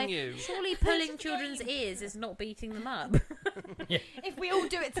see tapping why. you. Surely pulling children's ears is not beating them up. If we all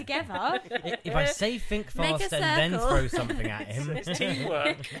do it together, If I say think Make a fast and then circle. throw something at him, It's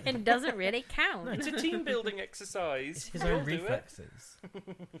teamwork. It doesn't really count. It's a team building exercise. it's his We'll own do it. reflexes.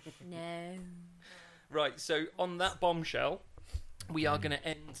 No. Right, so on that bombshell, we are going to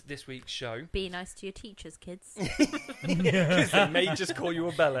end this week's show. Be nice to your teachers, kids. Because they may just call you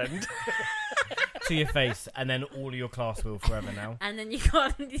a bellend. To your face, and then all of your class will forever now. And then you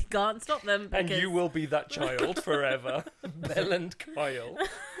can't stop them because And you will be that child forever. Bellend Kyle.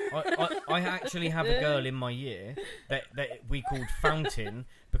 I actually have a girl in my year that we called Fountain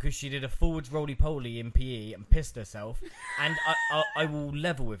because she did a forwards roly-poly in PE and pissed herself. And I will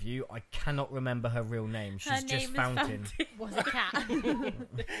level with you, I cannot remember her real name. She's Her just name is Fountain. was a cat.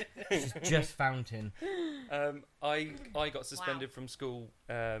 She's just Fountain. I got suspended from school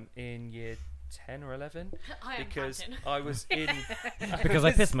in year 10 or 11 I am because Fountain. I was in... Because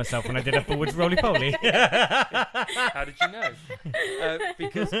I pissed myself when I did a forwards roly-poly. How did you know?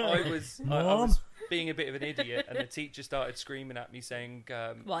 Because I was Mom? being a bit of an idiot, and the teacher started screaming at me saying, why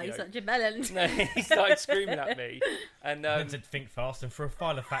are you you know, such a bellend? no, he started screaming at me, and I said think fast and threw a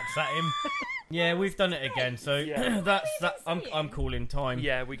file of facts at him. Yeah, we've done it again. So Yeah. that's that. I'm calling time.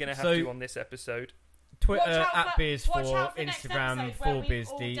 yeah, we're gonna have So- to on this episode. Twitter Watch out at for- Beers watch for out for next Instagram episode for where we Beers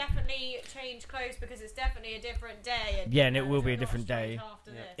all Deep. definitely change clothes because it's definitely a different day. Yeah, and it will be a not different straight day.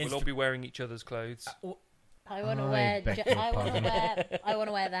 after Yeah. this. We'll all be wearing each other's clothes. I want to I wear. beg your I want to pardon. wear. I want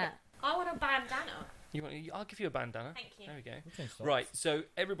to wear that. I want a bandana. I'll give you a bandana. Thank you. There we go. Okay, stop. Right, so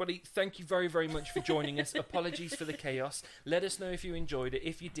everybody, thank you very, very much for joining us. Apologies for the chaos. Let us know if you enjoyed it.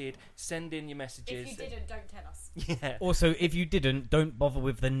 If you did, send in your messages. If you didn't, don't tell us. Yeah. Also, if you didn't, don't bother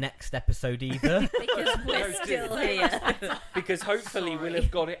with the next episode either. Because we're No, still dude. here. Because hopefully we'll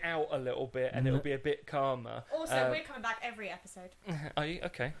have got it out a little bit and it'll be a bit calmer. Also, we're coming back every episode. Are you?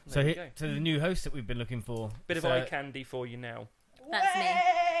 Okay. So, There you go. to the new host that we've been looking for. Bit of So- eye candy for you now. That's me.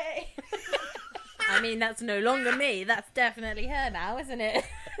 Way! I mean, that's no longer me. That's definitely her now, isn't it?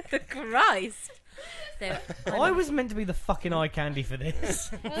 Christ. So, I was meant to be the fucking eye candy for this.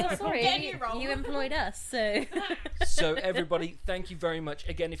 well, sorry, getting you wrong. you employed us, so So everybody, thank you very much.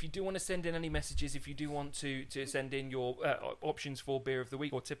 Again, if you do want to send in any messages, if you do want to send in your options for beer of the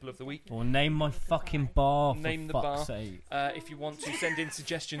week or tipple of the week, Or name my fucking bar, for Name the fuck's bar. sake. if you want to send in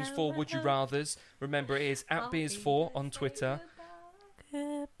suggestions for Would You Rathers, remember it is at Beers4 on Twitter,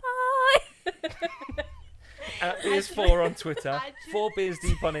 goodbye. at Beers4 on Twitter, 4 Beers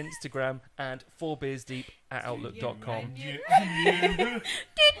Deep on Instagram, and 4 Beers Deep at outlook.com.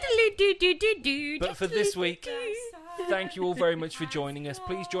 But for this week, thank you all very much for joining us.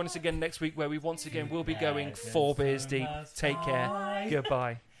 Please join us again next week where we once again will be going 4 Beers Deep. Take care.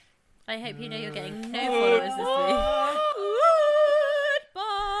 Goodbye. I hope you know you're getting no followers this week.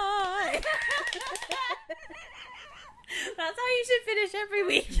 Goodbye. That's how you should finish every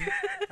week.